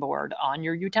cutting board, on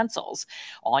your utensils,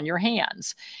 on your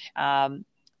hands.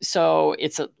 So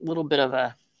it's a little bit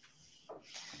of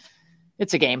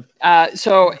it's a game.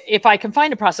 So if I can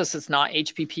find a process that's not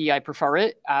HPP, I prefer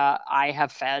it. I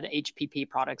have fed HPP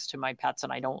products to my pets,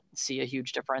 and I don't see a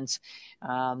huge difference.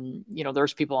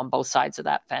 There's people on both sides of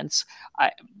that fence.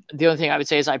 The only thing I would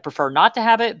say is I prefer not to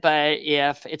have it, but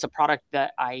if it's a product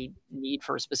that I need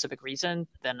for a specific reason,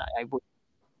 then I would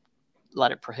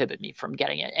let it prohibit me from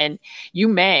getting it. And you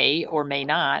may or may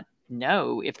not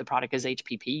know if the product is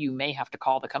HPP. You may have to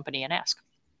call the company and ask.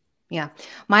 Yeah.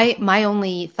 My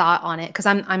only thought on it, because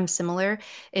I'm similar,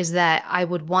 is that I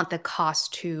would want the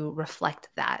cost to reflect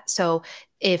that. So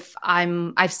if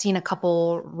I've seen a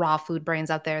couple raw food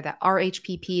brands out there that are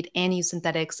HPP'd and use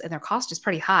synthetics and their cost is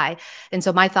pretty high. And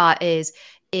so my thought is,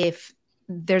 if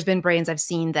there's been brands I've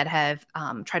seen that have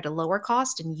tried to lower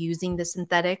cost and using the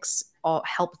synthetics all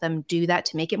help them do that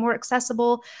to make it more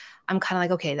accessible. I'm kind of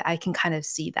like, okay, I can kind of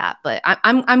see that, but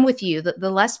I'm with you. The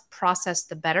less processed,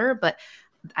 the better. But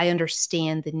I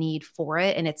understand the need for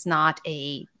it, and it's not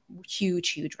a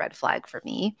huge red flag for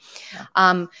me.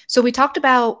 Yeah. So we talked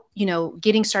about,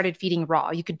 getting started feeding raw.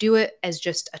 You could do it as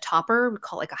just a topper. We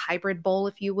call it like a hybrid bowl,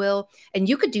 if you will. And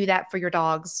you could do that for your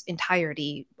dog's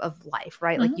entirety of life,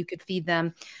 right? Like Mhm. you could feed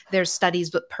them. There's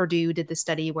studies, but Purdue did the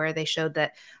study where they showed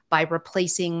that by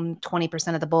replacing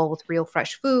 20% of the bowl with real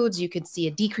fresh foods, you could see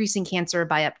a decrease in cancer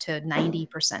by up to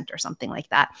 90% or something like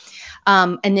that.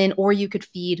 And then, or you could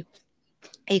feed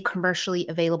a commercially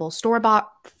available store-bought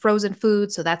frozen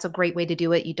food. So that's a great way to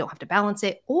do it. You don't have to balance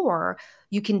it. Or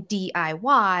you can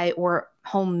DIY or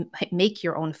home make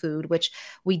your own food, which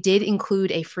we did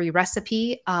include a free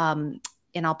recipe. And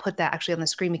I'll put that actually on the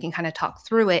screen. We can kind of talk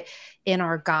through it in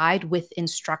our guide with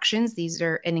instructions. These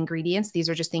are and ingredients. These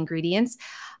are just the ingredients.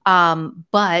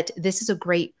 But this is a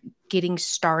great getting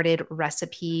started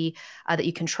recipe that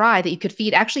you can try, that you could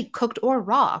feed actually cooked or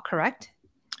raw, correct?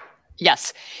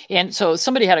 Yes. And so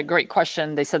somebody had a great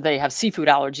question. They said they have seafood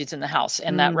allergies in the house.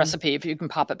 And that Mm, recipe, if you can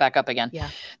pop it back up again, yeah.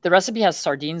 the recipe has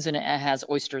sardines in it and it has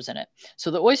oysters in it. So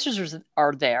the oysters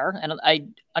are there. And I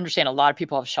understand a lot of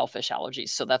people have shellfish allergies.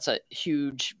 So that's a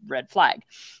huge red flag.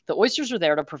 The oysters are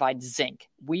there to provide zinc.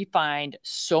 We find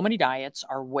so many diets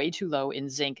are way too low in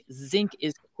zinc. Zinc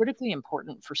is critically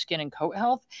important for skin and coat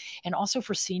health and also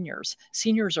for seniors.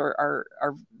 Seniors are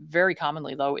very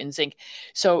commonly low in zinc.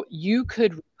 So you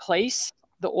could replace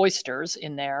the oysters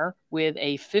in there with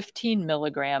a 15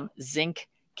 milligram zinc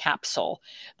capsule.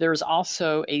 There's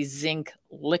also a zinc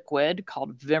liquid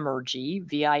called Vimergy,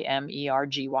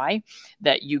 Vimergy,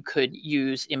 that you could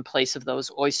use in place of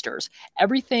those oysters.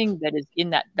 Everything that is in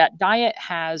that diet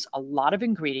has a lot of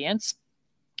ingredients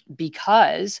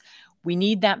because we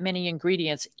need that many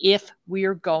ingredients if we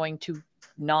are going to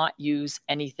not use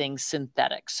anything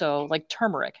synthetic. So like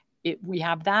turmeric, we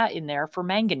have that in there for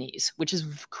manganese, which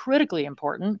is critically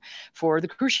important for the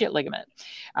cruciate ligament.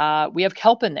 We have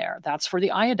kelp in there. That's for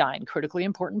the iodine, critically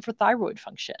important for thyroid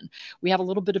function. We have a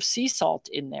little bit of sea salt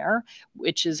in there,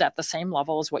 which is at the same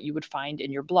level as what you would find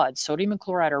in your blood. Sodium and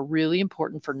chloride are really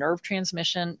important for nerve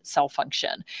transmission, cell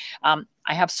function.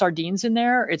 I have sardines in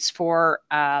there. It's for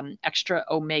extra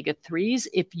omega-3s.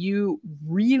 If you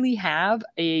really have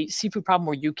a seafood problem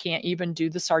where you can't even do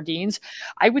the sardines,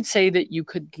 I would say that you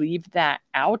could leave that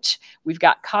out. We've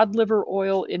got cod liver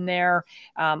oil in there.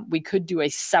 We could do a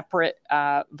separate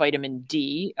vitamin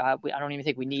D. I don't even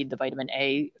think we need the vitamin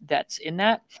A that's in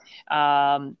that.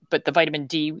 But the vitamin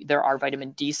D, there are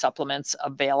vitamin D supplements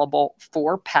available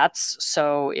for pets.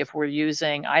 So if we're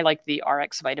using, I like the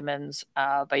RX vitamins,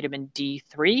 vitamin D3.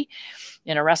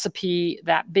 In a recipe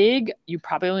that big, you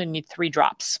probably only need 3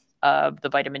 drops of the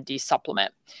vitamin D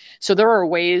supplement. So there are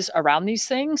ways around these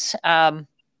things. And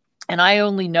I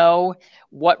only know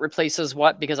what replaces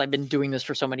what because I've been doing this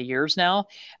for so many years now.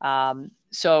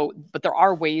 But there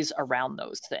are ways around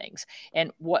those things.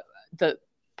 And what the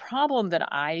problem that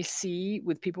I see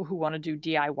with people who want to do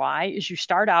DIY is you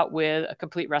start out with a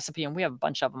complete recipe, and we have a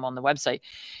bunch of them on the website.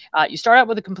 You start out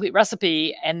with a complete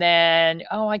recipe, and then,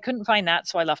 oh, I couldn't find that,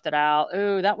 so I left it out.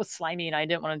 Oh, that was slimy, and I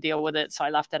didn't want to deal with it, so I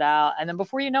left it out. And then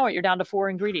before you know it, you're down to 4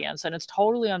 ingredients, and it's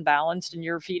totally unbalanced, and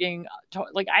you're feeding,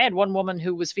 like I had one woman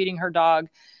who was feeding her dog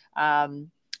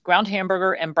ground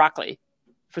hamburger and broccoli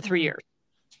for 3 years.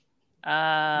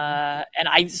 And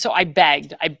I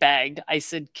begged. I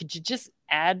said, could you just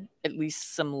add at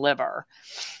least some liver?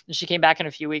 And she came back in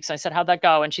a few weeks. I said, how'd that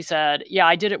go? And she said, yeah,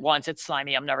 I did it once. It's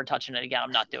slimy. I'm never touching it again.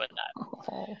 I'm not doing that.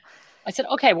 Oh, I said,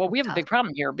 okay, well, we have a big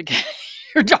problem here because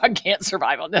your dog can't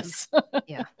survive on this.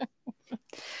 yeah.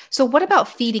 So what about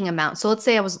feeding amount? So let's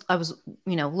say I was,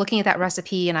 looking at that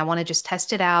recipe and I want to just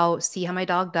test it out, see how my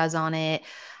dog does on it.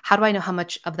 How do I know how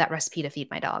much of that recipe to feed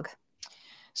my dog?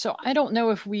 So I don't know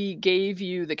if we gave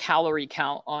you the calorie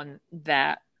count on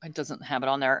that. It doesn't have it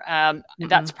on there.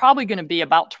 That's probably going to be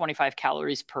about 25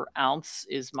 calories per ounce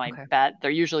is my bet. They're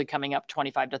usually coming up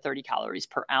 25 to 30 calories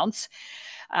per ounce.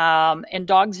 And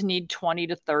dogs need 20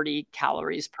 to 30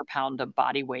 calories per pound of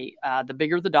body weight. The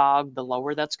bigger the dog, the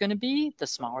lower that's going to be. The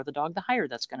smaller the dog, the higher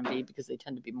that's going to be because they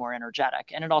tend to be more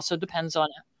energetic. And it also depends on,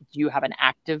 do you have an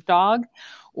active dog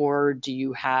or do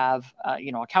you have,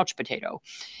 you know, a couch potato?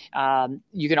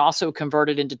 You can also convert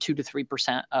it into 2 to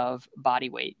 3% of body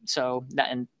weight. So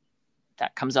that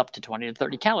comes up to 20 to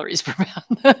 30 calories per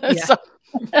pound. Yeah. So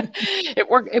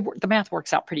the math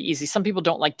works out pretty easy. Some people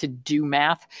don't like to do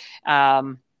math.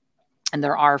 And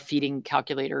there are feeding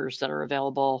calculators that are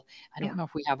available. I don't know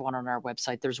if we have one on our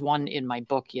website. There's one in my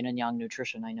book, Yin and Yang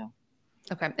Nutrition, I know.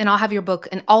 Okay. And I'll have your book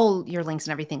and all your links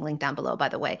and everything linked down below, by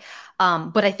the way.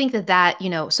 But I think that, you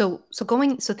know, so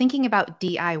thinking about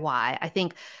DIY, I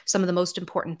think some of the most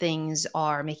important things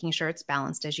are making sure it's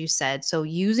balanced, as you said. So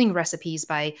using recipes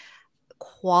by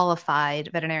qualified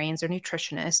veterinarians or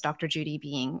nutritionists, Dr. Judy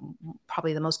being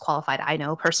probably the most qualified I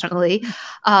know personally.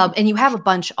 And you have a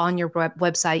bunch on your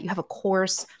website. You have a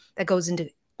course that goes into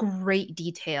great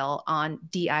detail on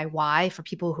DIY for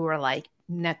people who are like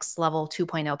next level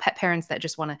 2.0 pet parents that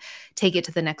just want to take it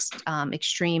to the next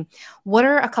extreme. What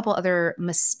are a couple other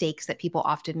mistakes that people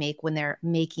often make when they're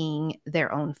making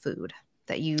their own food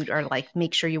that you are like,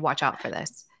 make sure you watch out for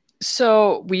this?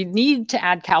 So we need to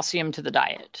add calcium to the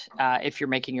diet if you're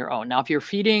making your own. Now, if you're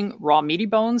feeding raw meaty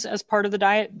bones as part of the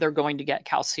diet, they're going to get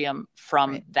calcium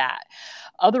from that.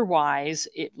 Otherwise,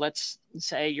 let's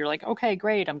say you're like, okay,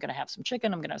 great. I'm going to have some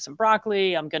chicken. I'm going to have some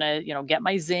broccoli. I'm going to, you know, get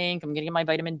my zinc. I'm going to get my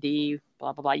vitamin D,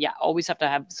 blah, blah, blah. Yeah, always have to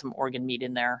have some organ meat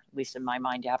in there. At least in my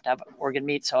mind, you have to have organ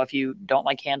meat. So if you don't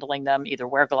like handling them, either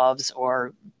wear gloves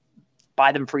or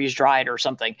buy them freeze dried or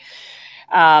something.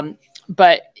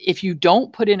 But if you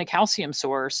don't put in a calcium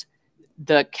source,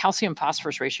 the calcium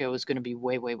phosphorus ratio is going to be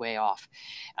way, way, way off.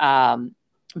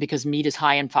 Because meat is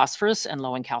high in phosphorus and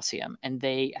low in calcium, and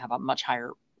they have a much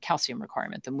higher calcium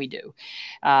requirement than we do.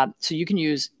 So you can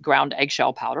use ground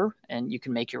eggshell powder, and you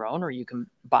can make your own, or you can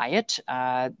buy it.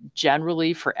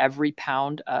 Generally, for every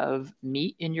pound of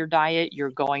meat in your diet,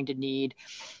 you're going to need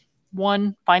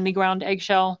 1 finely ground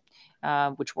eggshell,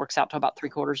 which works out to about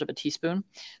 3/4 of a teaspoon.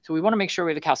 So we want to make sure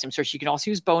we have a calcium source. You can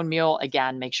also use bone meal.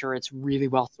 Again, make sure it's really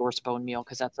well-sourced bone meal,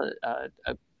 because that's a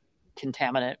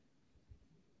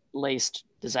contaminant-laced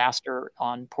disaster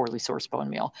on poorly sourced bone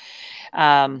meal.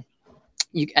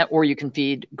 Or you can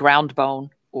feed ground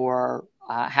bone, or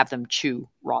have them chew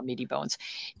raw meaty bones.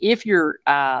 If you're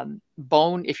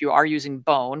if you are using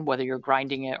bone, whether you're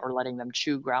grinding it or letting them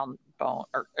chew ground bone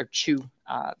or chew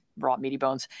raw meaty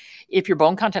bones, if your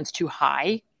bone content's too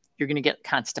high, you're going to get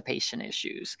constipation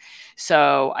issues.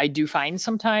 So I do find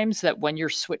sometimes that when you're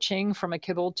switching from a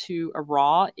kibble to a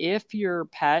raw, if your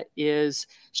pet is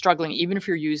struggling, even if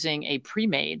you're using a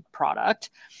pre-made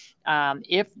product,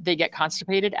 if they get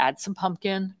constipated, add some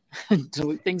pumpkin,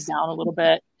 dilute things down a little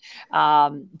bit.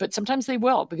 But sometimes they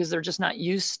will, because they're just not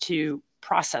used to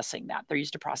processing that. They're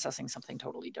used to processing something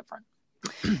totally different.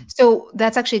 So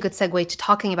that's actually a good segue to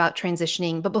talking about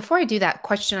transitioning. But before I do that,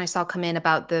 question I saw come in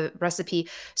about the recipe.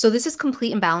 So this is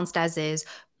complete and balanced as is.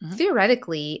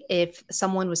 Theoretically, if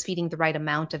someone was feeding the right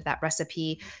amount of that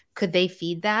recipe, could they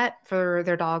feed that for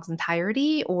their dog's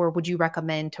entirety, or would you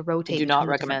recommend to rotate? I do not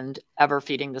recommend ever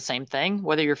feeding the same thing,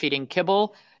 whether you're feeding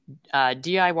kibble,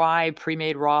 DIY,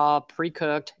 pre-made raw,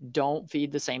 pre-cooked. Don't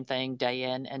feed the same thing day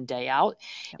in and day out.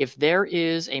 If there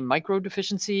is a micro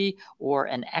deficiency or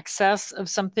an excess of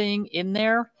something in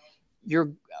there,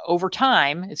 over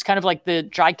time, it's kind of like the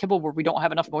dry kibble where we don't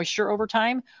have enough moisture over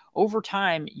time. Over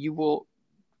time, you will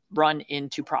run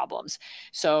into problems.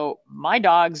 So my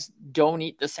dogs don't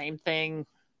eat the same thing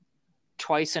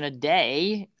twice in a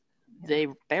day. They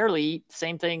barely eat the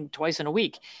same thing twice in a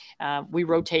week. We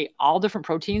rotate all different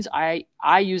proteins. I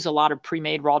use a lot of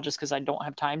pre-made raw just because I don't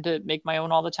have time to make my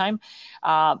own all the time.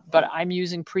 But I'm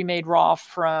using pre-made raw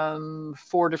from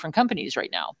 4 different companies right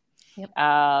now.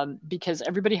 Because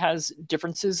everybody has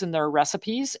differences in their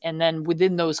recipes. And then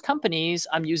within those companies,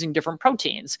 I'm using different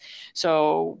proteins.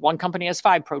 So one company has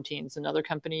 5 proteins. Another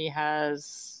company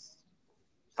has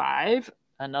 5.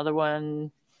 Another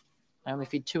one, I only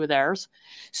feed 2 of theirs.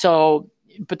 So,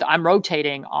 but I'm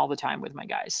rotating all the time with my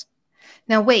guys.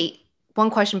 Now, wait,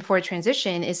 one question before I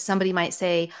transition is somebody might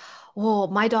say, well,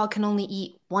 my dog can only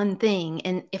eat one thing.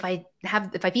 And if I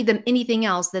feed them anything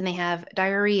else, then they have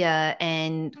diarrhea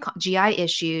and GI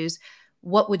issues.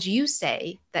 What would you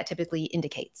say that typically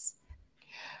indicates?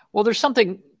 Well, there's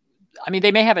something, I mean,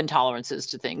 they may have intolerances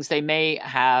to things. They may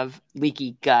have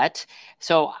leaky gut.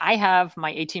 So I have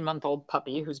my 18-month-old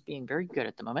puppy who's being very good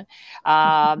at the moment.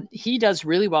 He does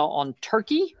really well on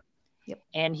turkey.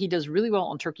 And he does really well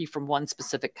on turkey from one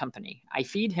specific company. I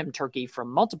feed him turkey from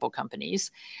multiple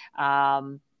companies.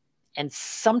 And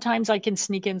sometimes I can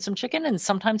sneak in some chicken, and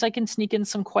sometimes I can sneak in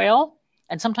some quail.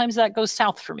 And sometimes that goes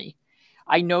south for me.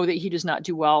 I know that he does not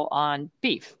do well on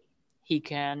beef. He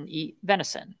can eat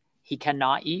venison. He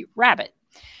cannot eat rabbit.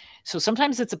 So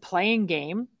sometimes it's a playing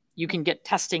game. You can get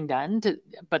testing done,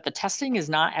 but the testing is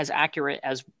not as accurate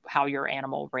as how your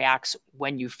animal reacts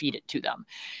when you feed it to them.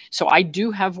 So I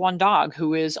do have one dog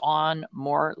who is on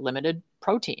more limited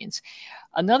proteins.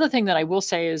 Another thing that I will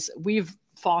say is we've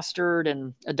fostered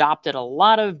and adopted a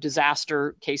lot of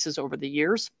disaster cases over the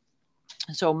years.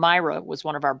 So Myra was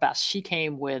one of our best. She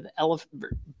came with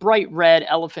bright red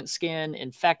elephant skin,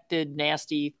 infected,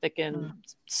 nasty, thickened,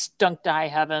 stunk to high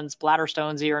heavens, bladder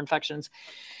stones, ear infections.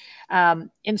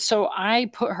 And so I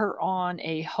put her on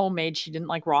a homemade, she didn't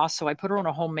like raw, so I put her on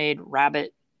a homemade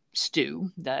rabbit stew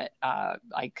that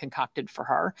I concocted for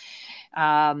her.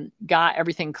 Got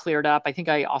everything cleared up. I think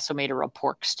I also made her a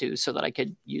pork stew so that I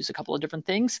could use a couple of different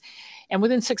things. And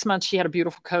within 6 months, she had a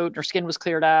beautiful coat and her skin was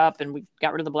cleared up and we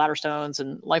got rid of the bladder stones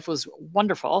and life was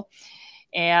wonderful.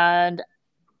 And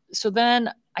so then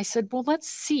I said, well, let's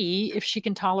see if she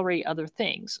can tolerate other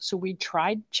things. So we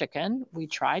tried chicken, we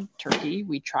tried turkey,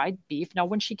 we tried beef. Now,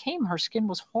 when she came, her skin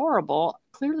was horrible,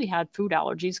 clearly had food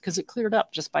allergies because it cleared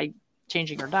up just by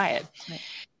changing her diet.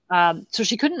 Right. So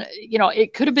she couldn't,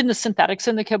 it could have been the synthetics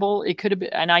in the kibble. It could have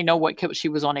been, and I know what kibble, she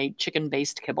was on a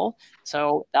chicken-based kibble.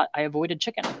 So I avoided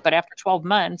chicken. But after 12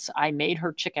 months, I made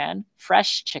her chicken,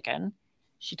 fresh chicken.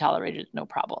 She tolerated it, no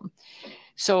problem.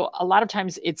 So a lot of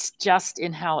times it's just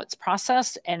in how it's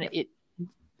processed, and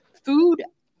food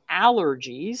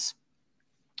allergies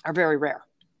are very rare.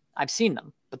 I've seen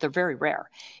them, but they're very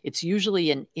rare. It's usually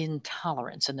an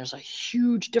intolerance, and there's a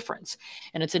huge difference.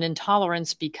 And it's an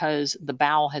intolerance because the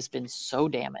bowel has been so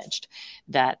damaged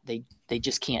that they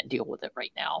just can't deal with it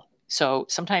right now. So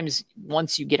sometimes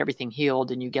once you get everything healed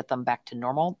and you get them back to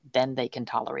normal, then they can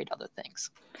tolerate other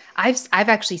things. I've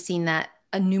actually seen that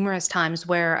numerous times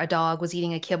where a dog was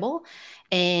eating a kibble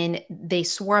and they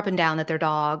swore up and down that their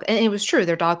dog, and it was true,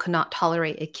 their dog could not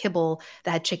tolerate a kibble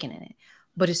that had chicken in it.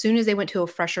 But as soon as they went to a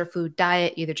fresher food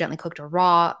diet, either gently cooked or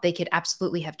raw, they could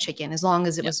absolutely have chicken as long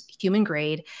as it was human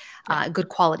grade, good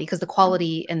quality, because the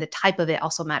quality and the type of it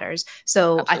also matters.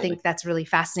 So absolutely. I think that's really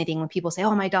fascinating when people say,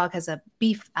 oh, my dog has a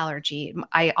beef allergy.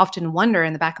 I often wonder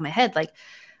in the back of my head, like,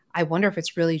 I wonder if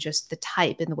it's really just the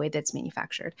type and the way that's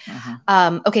manufactured.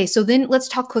 Okay, so then let's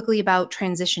talk quickly about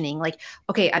transitioning. Like,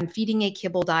 okay, I'm feeding a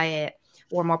kibble diet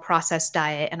or more processed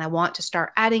diet, and I want to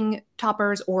start adding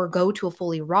toppers or go to a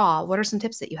fully raw. What are some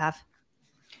tips that you have?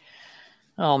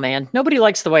 Oh, man, nobody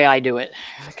likes the way I do it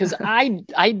because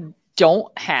I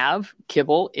don't have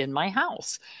kibble in my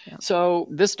house. Yeah. So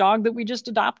this dog that we just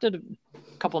adopted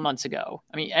a couple of months ago,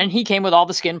 and he came with all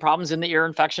the skin problems and the ear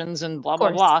infections and blah,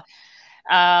 blah, blah.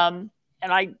 And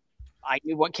I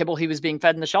knew what kibble he was being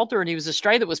fed in the shelter, and he was a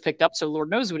stray that was picked up. So Lord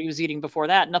knows what he was eating before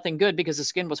that. Nothing good because the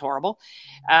skin was horrible.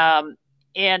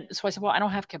 And so I said, well, I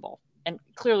don't have kibble. And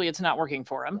clearly it's not working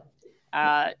for him.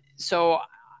 So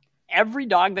every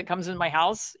dog that comes in my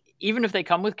house, even if they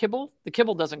come with kibble, the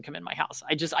kibble doesn't come in my house.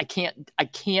 I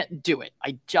can't do it.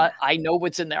 I know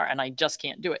what's in there and I just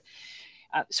can't do it.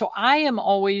 So I am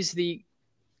always the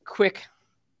quick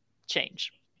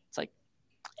change. It's like,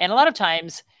 and a lot of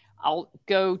times I'll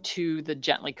go to the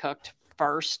gently cooked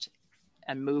first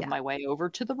and move my way over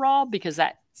to the raw because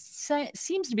that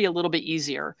seems to be a little bit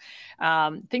easier.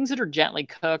 Things that are gently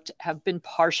cooked have been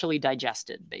partially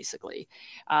digested, basically.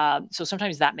 So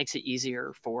sometimes that makes it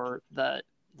easier for the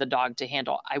dog to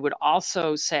handle. I would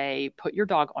also say put your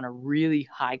dog on a really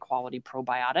high quality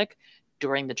probiotic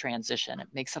during the transition. It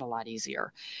makes it a lot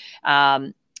easier.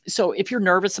 So if you're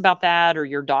nervous about that, or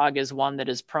your dog is one that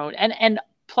is prone, and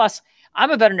plus, I'm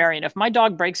a veterinarian. If my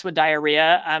dog breaks with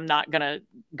diarrhea, I'm not going to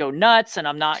go nuts, and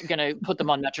I'm not going to put them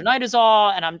on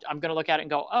metronidazole, and I'm going to look at it and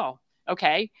go, oh,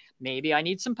 okay, maybe I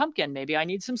need some pumpkin. Maybe I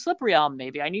need some slippery elm.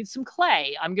 Maybe I need some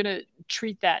clay. I'm going to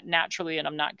treat that naturally, and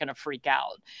I'm not going to freak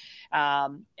out.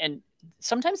 And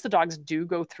sometimes the dogs do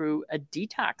go through a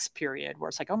detox period where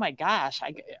it's like, oh my gosh,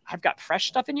 I've got fresh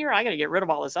stuff in here. I got to get rid of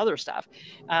all this other stuff.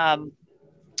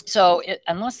 So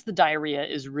unless the diarrhea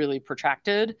is really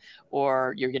protracted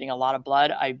or you're getting a lot of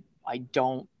blood, I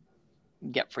don't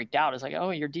get freaked out. It's like, oh,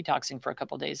 you're detoxing for a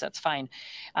couple of days. That's fine.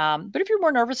 But if you're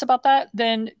more nervous about that,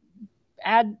 then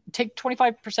take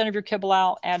 25% of your kibble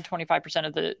out, add 25%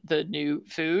 of the new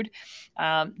food.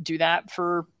 Do that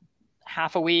for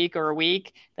half a week or a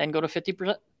week, then go to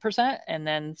 50%, and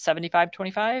then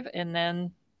 75-25, and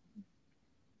then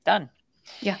done.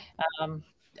 Yeah.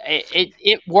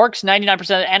 It works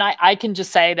 99%. And I can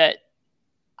just say that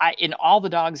in all the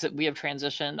dogs that we have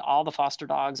transitioned, all the foster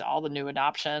dogs, all the new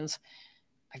adoptions,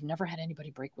 I've never had anybody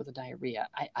break with a diarrhea.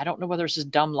 I don't know whether it's just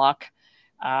dumb luck,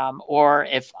 or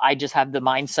if I just have the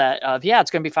mindset of, yeah, it's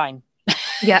going to be fine.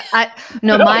 Yeah,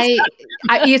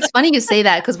 it's funny you say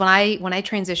that, because when I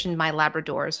transitioned my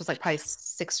Labradors, it was like probably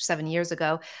 6 or 7 years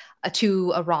ago,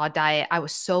 to a raw diet, I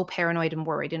was so paranoid and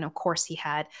worried. And of course, he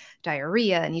had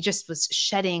diarrhea, and he just was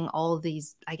shedding all of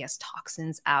these, I guess,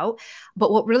 toxins out.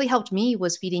 But what really helped me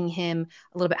was feeding him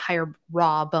a little bit higher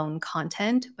raw bone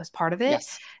content as part of it.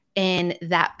 Yes. And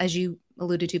that, as you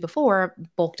alluded to before,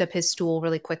 bulked up his stool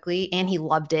really quickly, and he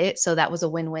loved it. So that was a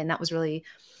win-win. That was really,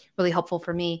 really helpful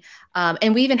for me.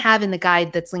 And we even have in the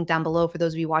guide that's linked down below for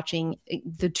those of you watching,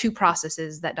 the two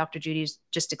processes that Dr. Judy's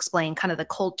just explained, kind of the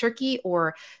cold turkey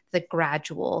or the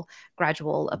gradual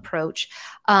approach.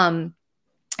 And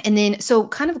then, so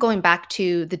kind of going back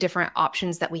to the different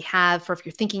options that we have for if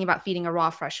you're thinking about feeding a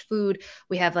raw, fresh food,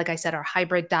 we have, like I said, our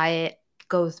hybrid diet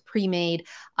goes pre-made,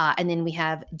 and then we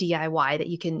have DIY that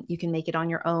you can make it on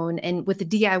your own. And with the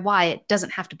DIY, it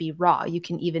doesn't have to be raw. You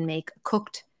can even make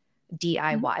cooked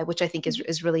DIY, which I think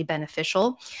is really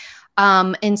beneficial.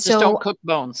 And just so don't cook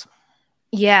bones.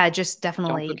 Yeah, just Don't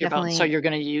definitely, cook your bones. So you're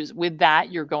going to use, with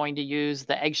that, you're going to use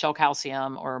the eggshell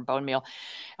calcium or bone meal.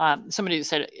 Somebody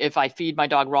said, if I feed my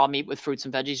dog raw meat with fruits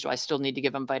and veggies, do I still need to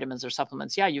give them vitamins or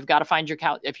supplements? Yeah, you've got to find your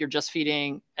cow. If you're just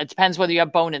feeding, it depends whether you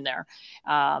have bone in there.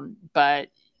 But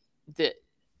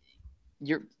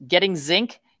you're getting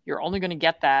zinc. You're only going to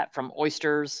get that from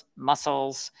oysters,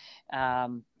 mussels.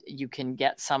 You can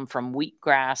get some from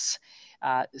wheatgrass.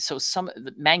 So some of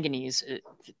the manganese,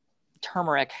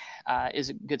 turmeric is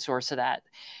a good source of that.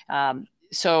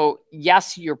 So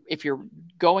yes, if you're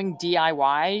going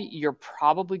DIY, you're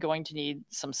probably going to need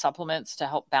some supplements to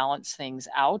help balance things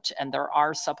out. And there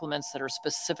are supplements that are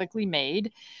specifically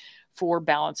made for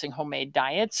balancing homemade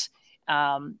diets.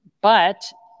 But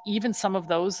even some of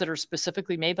those that are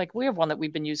specifically made, like we have one that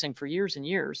we've been using for years and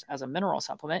years as a mineral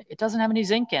supplement, it doesn't have any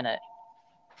zinc in it.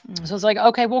 So it's like,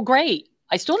 okay, well, great.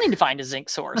 I still need to find a zinc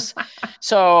source.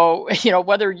 So,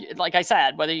 whether, like I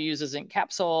said, whether you use a zinc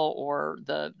capsule or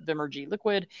the Vimergy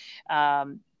liquid.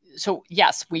 So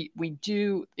yes, we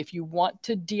do. If you want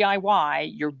to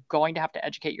DIY, you're going to have to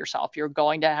educate yourself. You're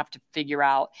going to have to figure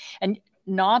out, and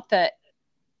not that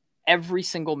every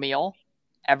single meal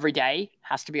every day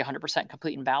has to be 100%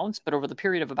 complete and balanced, but over the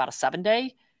period of about a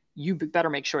 7-day, you better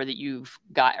make sure that you've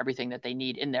got everything that they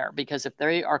need in there, because if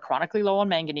they are chronically low on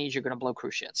manganese, you're going to blow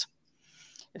cruise ships.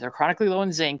 If they're chronically low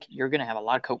in zinc, you're going to have a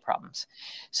lot of coat problems.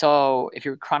 So if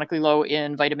you're chronically low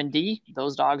in vitamin D,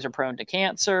 those dogs are prone to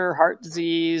cancer, heart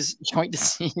disease, joint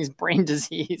disease, brain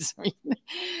disease.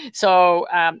 So,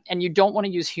 and you don't want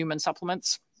to use human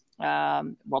supplements.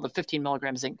 Well, the 15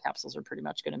 milligram zinc capsules are pretty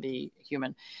much going to be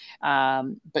human.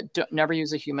 But never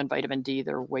use a human vitamin D.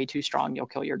 They're way too strong. You'll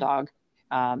kill your dog.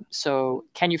 So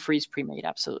can you freeze pre-made?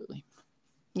 Absolutely.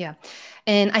 Yeah.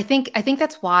 And I think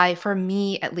that's why, for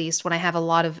me, at least, when I have a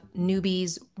lot of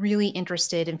newbies really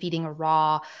interested in feeding a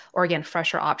raw or, again,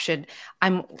 fresher option,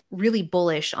 I'm really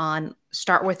bullish on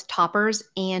start with toppers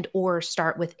or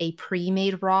start with a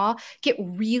pre-made raw. Get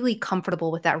really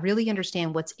comfortable with that, really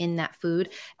understand what's in that food.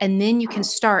 And then you can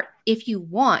start, if you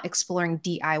want, exploring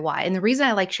DIY. And the reason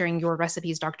I like sharing your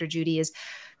recipes, Dr. Judy, is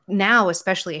now,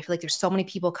 especially, I feel like there's so many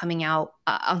people coming out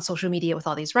on social media with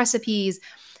all these recipes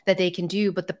that they can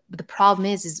do. But the problem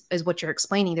is what you're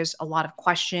explaining. There's a lot of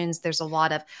questions. There's a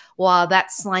lot of, well,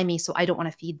 that's slimy, so I don't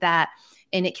want to feed that.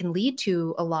 And it can lead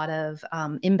to a lot of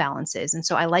imbalances. And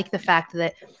so I like the fact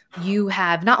that you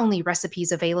have not only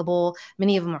recipes available,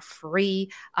 many of them are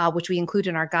free, which we include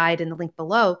in our guide in the link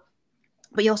below,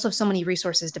 but you also have so many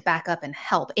resources to back up and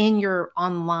help, and you're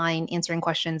online answering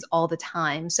questions all the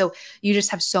time. So you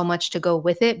just have so much to go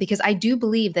with it, because I do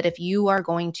believe that if you are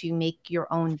going to make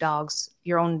your own dog's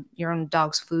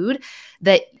food,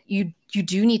 that you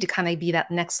do need to kind of be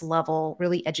that next level,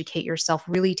 really educate yourself,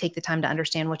 really take the time to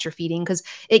understand what you're feeding, because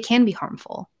it can be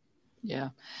harmful. Yeah.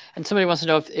 And somebody wants to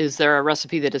know, is there a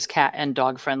recipe that is cat and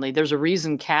dog friendly? There's a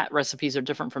reason cat recipes are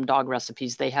different from dog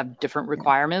recipes. They have different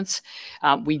requirements.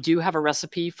 We do have a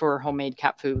recipe for homemade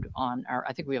cat food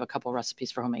I think we have a couple of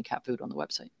recipes for homemade cat food on the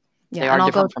website. Yeah, they are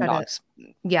different from dogs.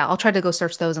 I'll try to go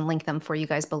search those and link them for you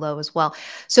guys below as well.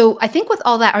 So I think with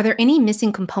all that, are there any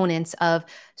missing components of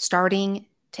starting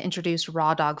to introduce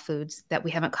raw dog foods that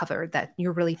we haven't covered that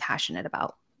you're really passionate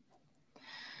about?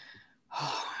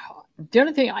 The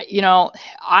only thing,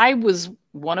 I was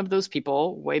one of those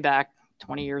people way back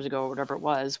 20 years ago, or whatever it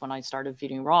was, when I started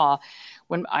feeding raw,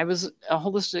 when I was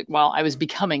I was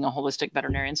becoming a holistic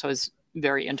veterinarian. So I was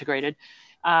very integrated.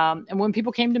 And when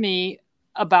people came to me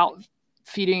about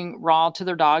feeding raw to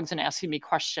their dogs and asking me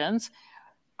questions,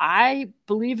 I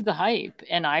believed the hype,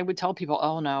 and I would tell people,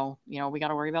 oh no, we got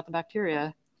to worry about the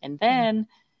bacteria. And then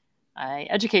I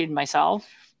educated myself,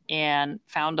 and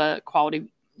found a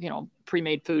quality,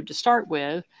 pre-made food to start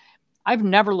with, I've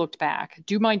never looked back.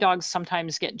 Do my dogs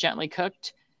sometimes get gently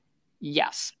cooked?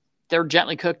 Yes. They're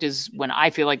gently cooked is when I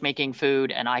feel like making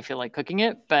food and I feel like cooking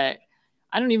it, but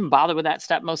I don't even bother with that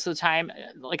step most of the time.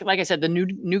 Like I said, the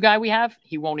new guy we have,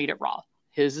 he won't eat it raw.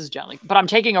 His is gently, but I'm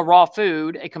taking a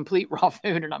complete raw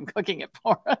food, and I'm cooking it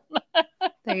for him.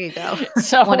 There you go.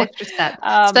 So one extra step,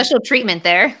 special treatment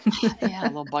there. Yeah, a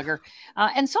little bugger.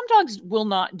 And some dogs will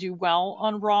not do well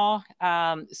on raw.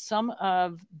 Some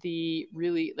of the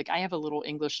really, like I have a little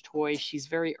English toy. She's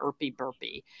very irpy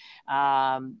burpy.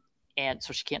 And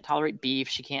so she can't tolerate beef.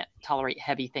 She can't tolerate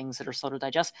heavy things that are slow to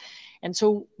digest. And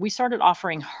so we started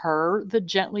offering her the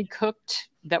gently cooked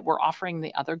that we're offering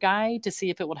the other guy to see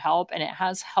if it would help. And it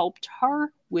has helped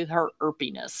her with her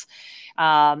irpiness.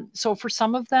 So for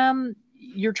some of them,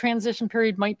 your transition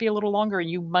period might be a little longer.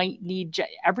 You might need,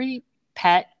 every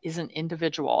pet is an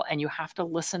individual, and you have to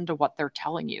listen to what they're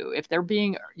telling you.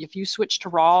 If you switch to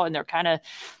raw and they're kind of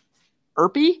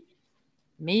irpy,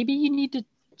 maybe you need to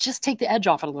just take the edge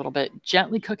off it a little bit,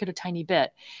 gently cook it a tiny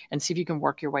bit, and see if you can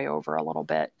work your way over a little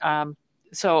bit.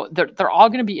 So they're all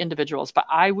going to be individuals, but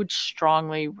I would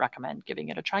strongly recommend giving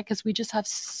it a try because we just have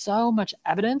so much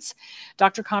evidence.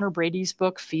 Dr. Connor Brady's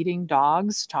book, Feeding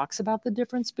Dogs, talks about the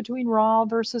difference between raw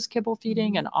versus kibble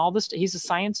feeding and all this. He's a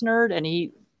science nerd, and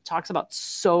he talks about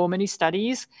so many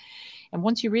studies. And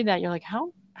once you read that, you're like,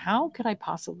 how could I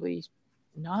possibly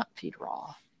not feed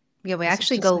raw? Yeah, we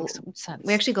actually go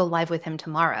live with him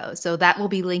tomorrow, so that will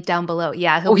be linked down below.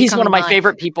 Yeah, he's one of my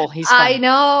favorite people. He's fun. I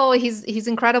know he's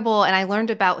incredible, and I learned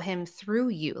about him through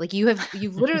you. Like you've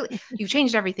literally you've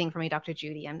changed everything for me, Dr.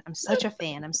 Judy. I'm such a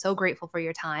fan. I'm so grateful for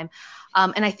your time.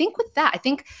 And I think with that, I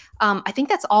think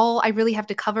that's all I really have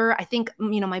to cover. I think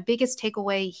my biggest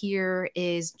takeaway here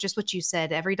is just what you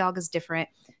said. Every dog is different.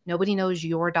 Nobody knows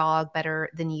your dog better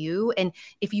than you. And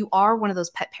if you are one of those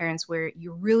pet parents where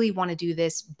you really want to do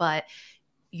this, but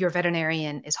your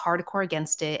veterinarian is hardcore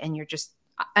against it, and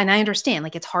and I understand,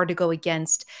 like, it's hard to go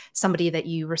against somebody that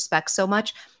you respect so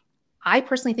much. I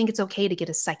personally think it's okay to get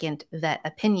a second vet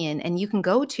opinion, and you can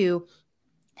go to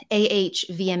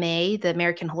AHVMA, the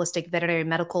American Holistic Veterinary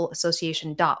Medical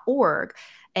Association.org,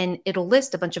 and it'll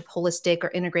list a bunch of holistic or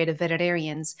integrative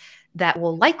veterinarians that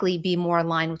will likely be more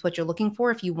aligned with what you're looking for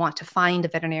if you want to find a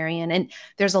veterinarian. And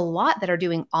there's a lot that are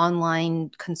doing online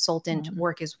consultant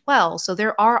work as well. So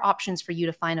there are options for you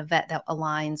to find a vet that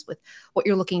aligns with what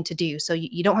you're looking to do. So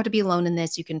you don't have to be alone in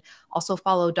this. You can also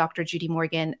follow Dr. Judy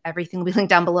Morgan. Everything will be linked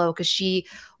down below because she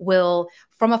will,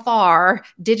 from afar,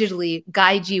 digitally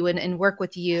guide you and work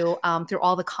with you through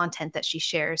all the content that she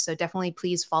shares. So definitely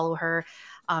please follow her.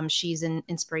 She's an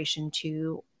inspiration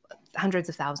to hundreds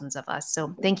of thousands of us.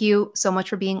 So thank you so much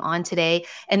for being on today.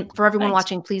 And for everyone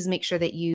watching, please make sure that you